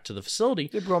Jersey, back to the facility.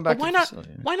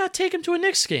 Why not take him to a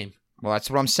Knicks game? Well,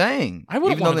 that's what I'm saying. I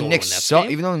wouldn't want to go to a Nets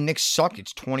game. Even though the Knicks suck,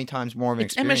 it's 20 times more of an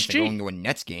experience than going to a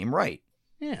Nets game, right?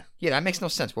 Yeah. Yeah, that makes no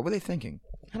sense. What were they thinking?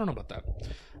 I don't know about that.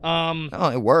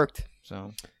 It worked.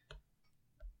 So,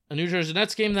 a New Jersey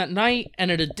Nets game that night,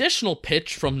 and an additional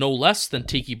pitch from no less than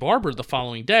Tiki Barber the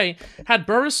following day had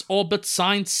Burris all but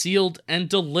signed, sealed, and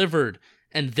delivered.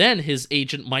 And then his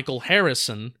agent Michael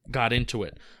Harrison got into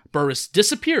it. Burris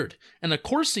disappeared, and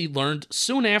Accorsi learned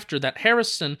soon after that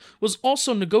Harrison was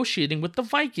also negotiating with the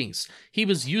Vikings. He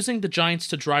was using the Giants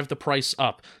to drive the price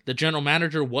up. The general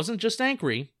manager wasn't just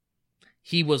angry,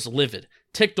 he was livid,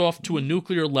 ticked off to a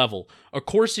nuclear level.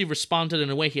 Accorsi responded in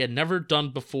a way he had never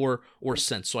done before or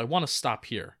since. So I want to stop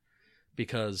here,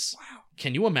 because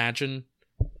can you imagine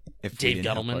if Dave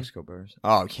Gettleman?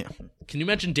 Oh, yeah. Can you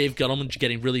imagine Dave Gettleman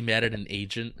getting really mad at an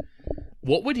agent?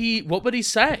 What would he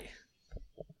say?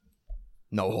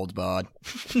 No holds barred.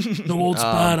 No holds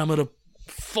barred. I'm gonna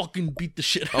fucking beat the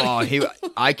shit out of you.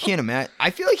 I can't imagine. I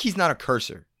feel like he's not a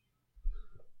cursor.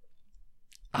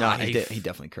 No, he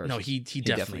definitely curses. No, he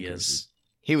definitely is. Curses.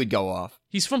 He would go off.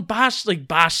 He's from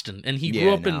Boston, and he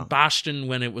grew up in Boston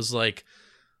when it was like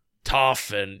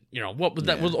tough, and what was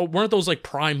that? Weren't those like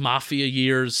prime mafia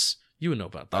years? You would know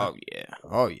about that.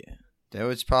 Oh yeah. That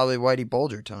was probably Whitey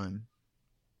Bulger time.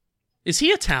 Is he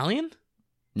Italian?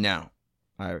 No,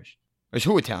 Irish. Is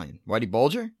who Italian? Whitey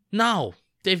Bulger? No,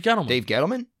 Dave Gettleman. Dave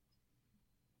Gettleman?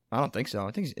 I don't think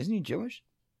so. Isn't he Jewish?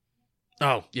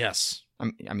 Oh yes.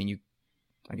 I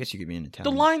guess you could be an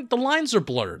Italian. The lines are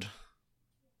blurred.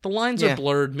 The lines are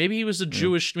blurred. Maybe he was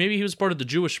Jewish. Maybe he was part of the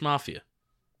Jewish mafia.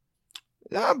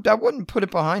 That wouldn't put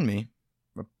it behind me.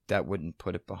 That wouldn't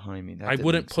put it behind me. I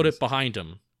wouldn't put it behind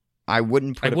him. I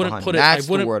wouldn't put it behind him. That's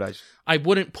the word I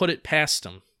wouldn't put it past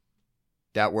him.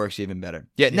 That works even better.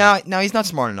 Yeah. No, he's not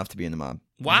smart enough to be in the mob.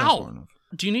 Wow.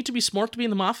 Do you need to be smart to be in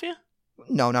the mafia?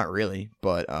 No, not really.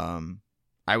 But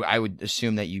I would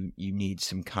assume that you need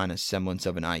some kind of semblance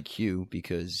of an IQ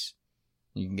because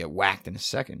you can get whacked in a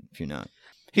second if you're not.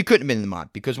 He couldn't have been in the mob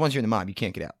because once you're in the mob, you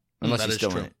can't get out unless he's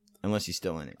still in it. Unless he's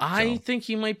still in it. I think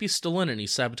he might be still in it and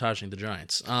he's sabotaging the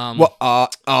Giants. No.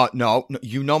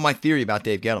 You know my theory about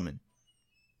Dave Gettleman.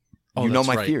 Oh, you know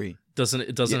my theory.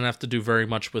 It doesn't have to do very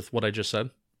much with what I just said?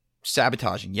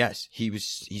 Sabotaging, yes.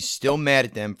 He's still mad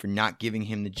at them for not giving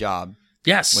him the job.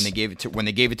 Yes. When they gave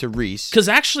it to Reese. Because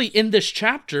actually in this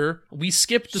chapter, we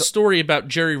skipped the story about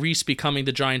Jerry Reese becoming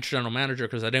the Giants general manager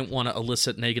because I didn't want to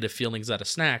elicit negative feelings out of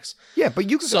Snacks. Yeah, but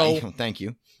you could thank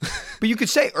you. But you could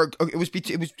say it was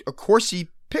Accorsi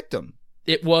picked him.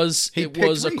 It was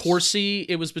Accorsi.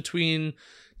 It was between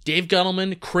Dave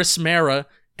Gettleman, Chris Mara,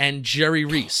 and Jerry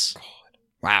Reese. Oh, God.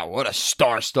 Wow, what a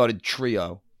star-studded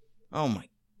trio. Oh my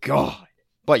God.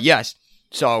 But yes,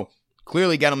 so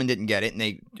clearly Gettleman didn't get it,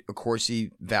 and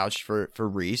Accorsi vouched for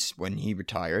Reese when he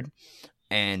retired.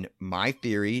 And my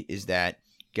theory is that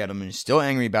Gettleman is still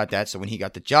angry about that, so when he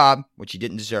got the job, which he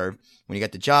didn't deserve, when he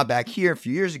got the job back here a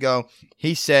few years ago,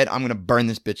 he said, I'm going to burn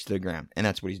this bitch to the ground. And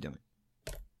that's what he's doing.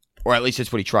 Or at least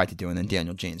that's what he tried to do, and then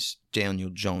Daniel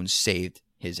Jones saved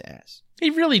his ass. He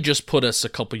really just put us a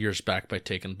couple years back by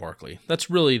taking Barkley.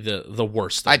 That's really the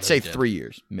worst thing. I'd say 3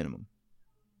 years minimum.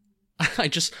 I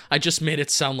just made it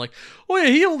sound like, oh yeah,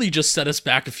 he only just set us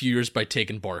back a few years by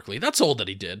taking Barkley. That's all that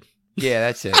he did. Yeah,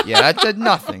 that's it. Yeah, that did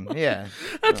nothing. Yeah,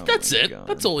 that's it. God.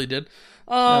 That's all he did.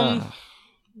 All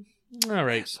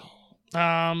right.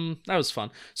 That was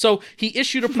fun. So he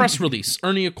issued a press release.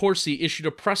 Ernie Accorsi issued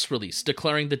a press release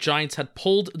declaring the Giants had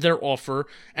pulled their offer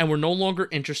and were no longer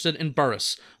interested in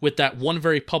Burress. With that one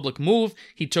very public move,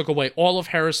 he took away all of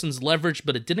Harrison's leverage,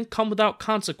 but it didn't come without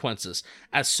consequences.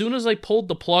 As soon as I pulled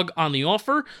the plug on the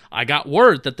offer, I got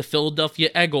word that the Philadelphia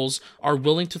Eagles are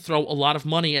willing to throw a lot of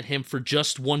money at him for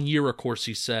just 1 year,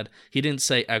 Accorsi said. He didn't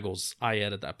say Eagles. I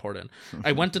added that part in.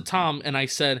 I went to Tom and I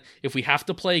said, if we have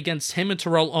to play against him and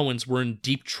Terrell Owens, we're in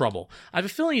deep trouble. I have a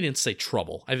feeling he didn't say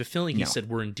trouble. I have a feeling he said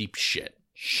we're in deep shit.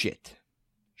 Shit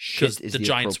is the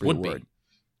Giants would word.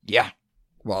 Be. Yeah.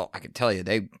 Well, I can tell you,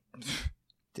 the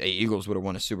Eagles would have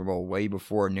won a Super Bowl way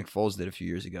before Nick Foles did a few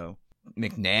years ago.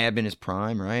 McNabb in his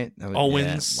prime, right?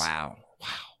 Owens. Yeah. Wow.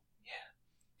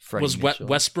 Yeah. Was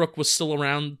Westbrook was still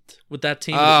around with that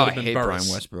team? Oh, I hate Brian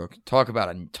Westbrook. Talk about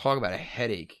a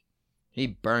headache. He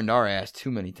burned our ass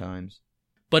too many times.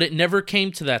 But it never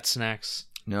came to that, Snacks.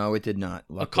 No, it did not.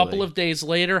 Luckily. A couple of days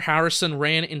later, Harrison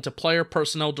ran into player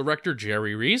personnel director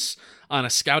Jerry Reese on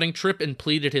a scouting trip and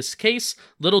pleaded his case.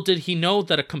 Little did he know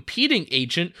that a competing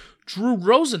agent, Drew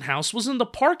Rosenhaus, was in the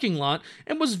parking lot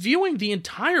and was viewing the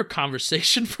entire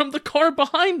conversation from the car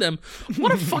behind them.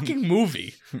 What a fucking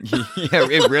movie. Yeah,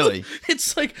 it really.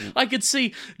 It's like, I could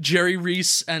see Jerry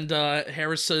Reese and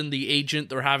Harrison, the agent,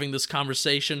 they're having this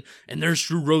conversation, and there's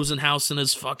Drew Rosenhaus in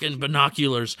his fucking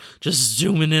binoculars, just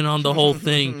zooming in on the whole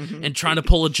thing and trying to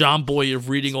pull a John Boy of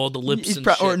reading all the lips and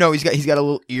shit. Or no, he's got a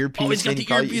little earpiece. Oh, he's got the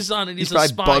earpiece on, and he's probably a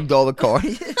spy. Bugged all the car.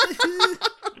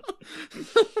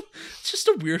 It's just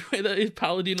a weird way that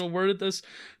Palladino worded this.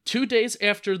 2 days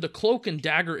after the cloak and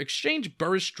dagger exchange,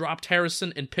 Burress dropped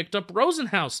Harrison and picked up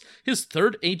Rosenhaus, his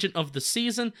third agent of the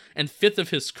season and fifth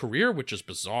of his career, which is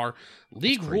bizarre.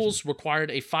 League rules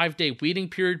required a 5-day waiting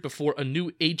period before a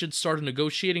new agent started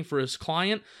negotiating for his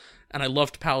client, and I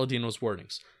loved Palladino's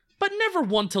wordings. But never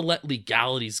one to let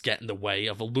legalities get in the way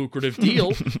of a lucrative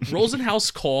deal.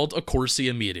 Rosenhaus called Accorsi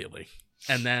immediately.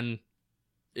 And then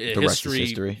the rest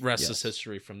is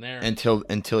history from there. Until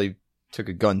he took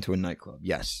a gun to a nightclub.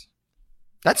 Yes.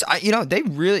 That's they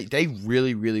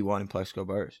really wanted Plexico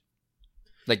Burress.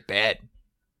 Like bad.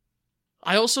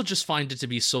 I also just find it to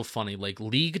be so funny. Like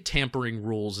league tampering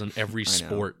rules in every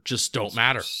sport just don't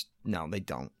matter. No, they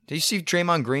don't. Did you see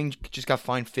Draymond Green just got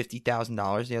fined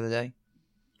 $50,000 the other day?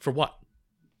 For what?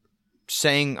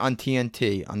 Saying on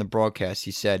TNT, on the broadcast,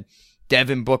 he said,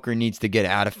 Devin Booker needs to get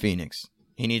out of Phoenix.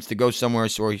 He needs to go somewhere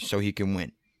so he can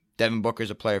win. Devin Booker's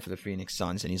a player for the Phoenix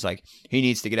Suns, and he's like, he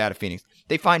needs to get out of Phoenix.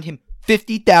 They fined him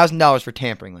 $50,000 for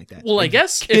tampering like that. Well, I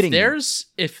guess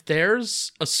if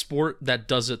there's a sport that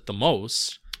does it the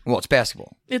most, well, it's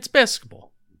basketball. It's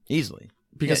basketball. Easily.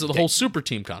 Because of the whole super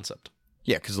team concept.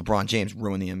 Yeah, because LeBron James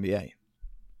ruined the NBA.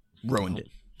 Ruined it.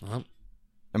 Well,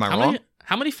 am I wrong?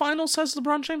 How many finals has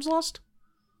LeBron James lost?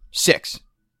 6.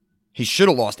 He should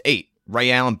have lost 8.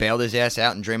 Ray Allen bailed his ass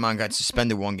out, and Draymond got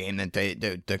suspended one game. Then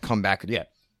they come back. Yeah,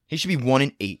 he should be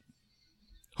 1-8.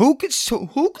 Who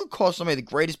could call somebody the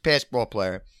greatest basketball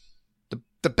player,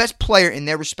 the best player in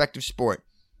their respective sport,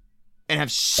 and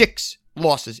have 6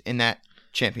 losses in that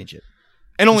championship,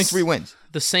 and only 3 wins?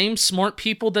 The same smart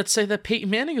people that say that Peyton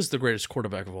Manning is the greatest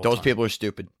quarterback of all time. Those people are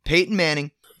stupid. Peyton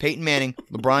Manning,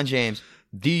 LeBron James,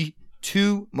 the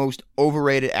 2 most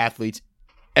overrated athletes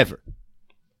ever.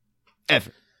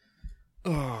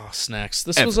 Oh, snacks!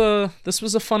 This was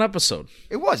a fun episode.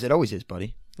 It was. It always is,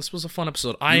 buddy. This was a fun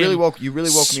episode. You really woke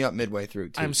me up midway through,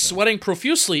 too. I'm sweating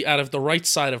profusely out of the right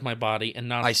side of my body and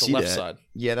not the left side.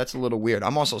 Yeah, that's a little weird.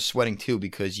 I'm also sweating, too,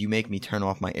 because you make me turn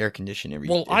off my air conditioner every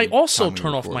Well, I also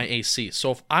turn off my AC.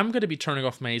 So if I'm going to be turning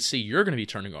off my AC, you're going to be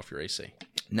turning off your AC.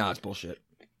 No, it's bullshit.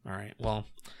 All right. Well,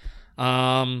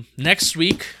 next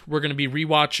week, we're going to be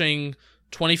rewatching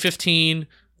 2015,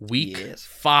 Week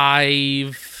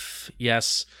 5.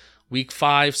 Yes. Week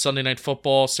 5, Sunday Night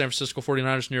Football, San Francisco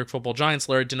 49ers, New York Football Giants,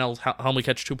 Larry Donnell, Helmet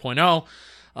Catch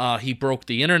 2.0. He broke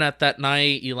the internet that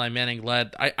night. Eli Manning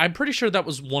led. I'm pretty sure that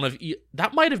was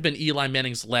that might have been Eli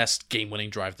Manning's last game-winning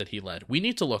drive that he led. We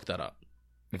need to look that up.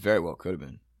 It very well could have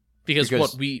been. Because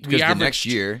we averaged the next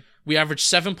year, we averaged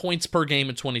 7 points per game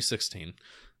in 2016.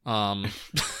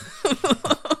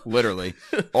 Literally,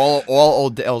 all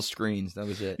Odell screens. That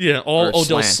was it. Yeah, all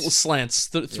Odell slants.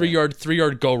 3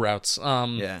 yard go routes.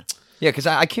 Yeah, because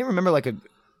I can't remember like a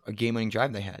game winning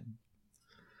drive they had.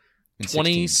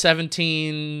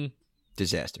 2017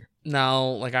 disaster.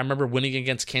 No, like I remember winning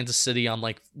against Kansas City on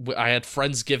like I had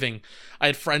Friendsgiving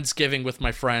with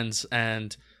my friends,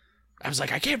 and I was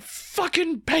like, I can't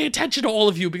fucking pay attention to all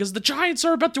of you because the Giants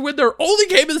are about to win their only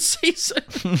game of the season.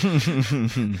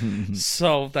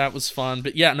 So that was fun.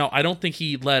 But yeah, no, I don't think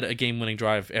he led a game-winning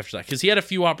drive after that because he had a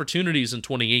few opportunities in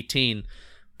 2018,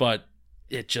 but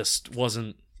it just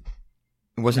wasn't.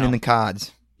 It wasn't in the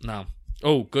cards. No.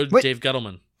 Oh, good, Wait. Dave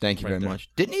Gettleman. Thank you very much.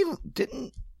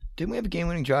 Didn't we have a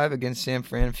game-winning drive against San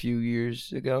Fran a few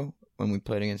years ago when we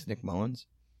played against Nick Mullins?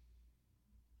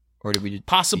 Or did we just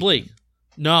possibly?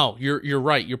 No, you're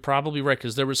right. You're probably right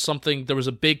because there was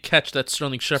a big catch that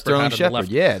Sterling Shepard had on the left.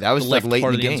 Yeah, that was like late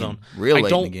in the game. Real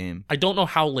late in the game. I don't know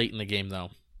how late in the game though.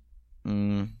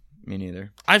 Me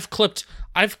neither. I've clipped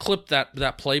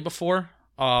that play before.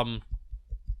 I'll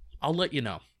let you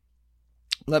know.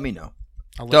 Let me know.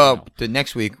 The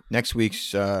next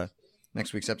week's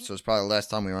episode is probably the last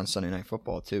time we were on Sunday Night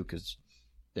Football too, because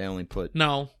they only put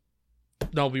no,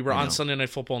 we were on Sunday Night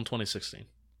Football in 2016.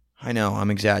 I know I'm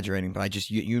exaggerating, but I just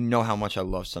you know how much I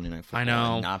love Sunday Night Football. I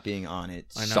know and not being on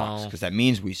it sucks because that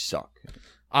means we suck.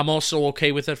 I'm also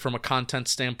okay with it from a content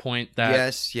standpoint.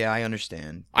 That I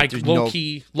understand. I low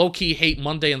key hate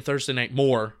Monday and Thursday night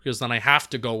more because then I have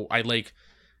to go.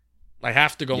 I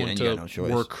have to go into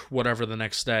work whatever the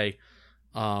next day.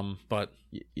 But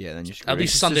then you're at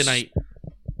least Sunday night.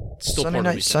 Still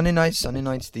Sunday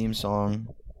night's theme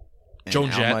song. Joan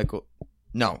Jett. Michael.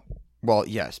 No, well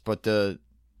yes, but the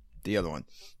other one.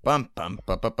 Bum, bum,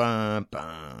 bum, bum, bum,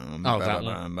 bum, that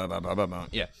one. Bum, bum, bum, bum.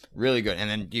 Yeah, really good. And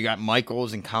then you got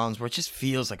Michaels and Collins, where it just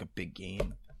feels like a big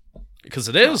game. Because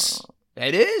it is.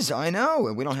 It is. I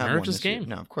know. We don't have one this game. Year.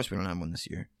 No, of course we don't have one this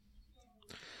year.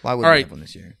 Why would we have one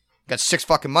this year? Got 6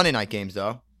 fucking Monday night games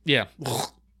though. Yeah.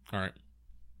 All right.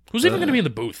 Who's even going to be in the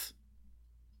booth?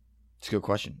 It's a good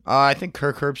question. I think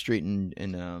Kirk Herbstreit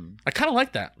and I kind of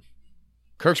like that.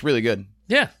 Kirk's really good.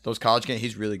 Yeah. Those college games,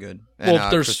 he's really good. And,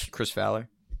 well, there's Chris Fowler.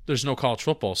 There's no college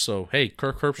football, so hey,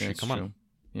 Kirk Herbstreit, come on.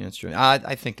 Yeah, that's true.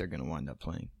 I think they're going to wind up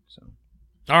playing. So,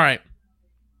 all right.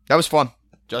 That was fun.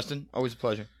 Justin, always a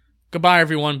pleasure. Goodbye,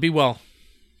 everyone. Be well.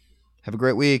 Have a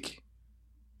great week.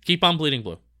 Keep on bleeding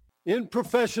blue. In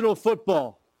professional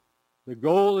football, the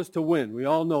goal is to win. We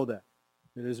all know that.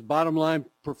 It is a bottom line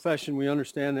profession. We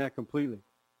understand that completely.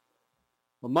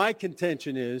 But my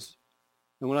contention is,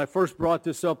 and when I first brought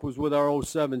this up was with our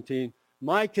 017,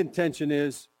 my contention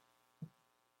is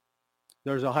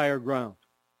there's a higher ground.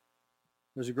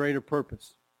 There's a greater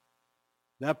purpose.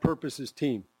 That purpose is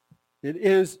team. It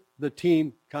is the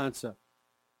team concept.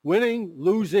 Winning,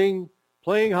 losing,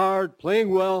 playing hard, playing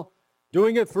well,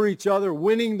 doing it for each other,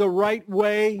 winning the right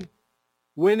way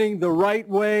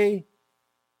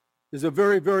is a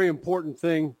very, very important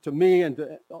thing to me and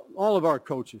to all of our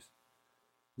coaches.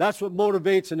 That's what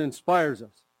motivates and inspires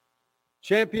us.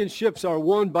 Championships are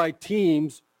won by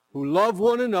teams who love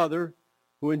one another,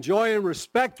 who enjoy and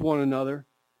respect one another,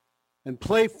 and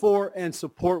play for and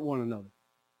support one another.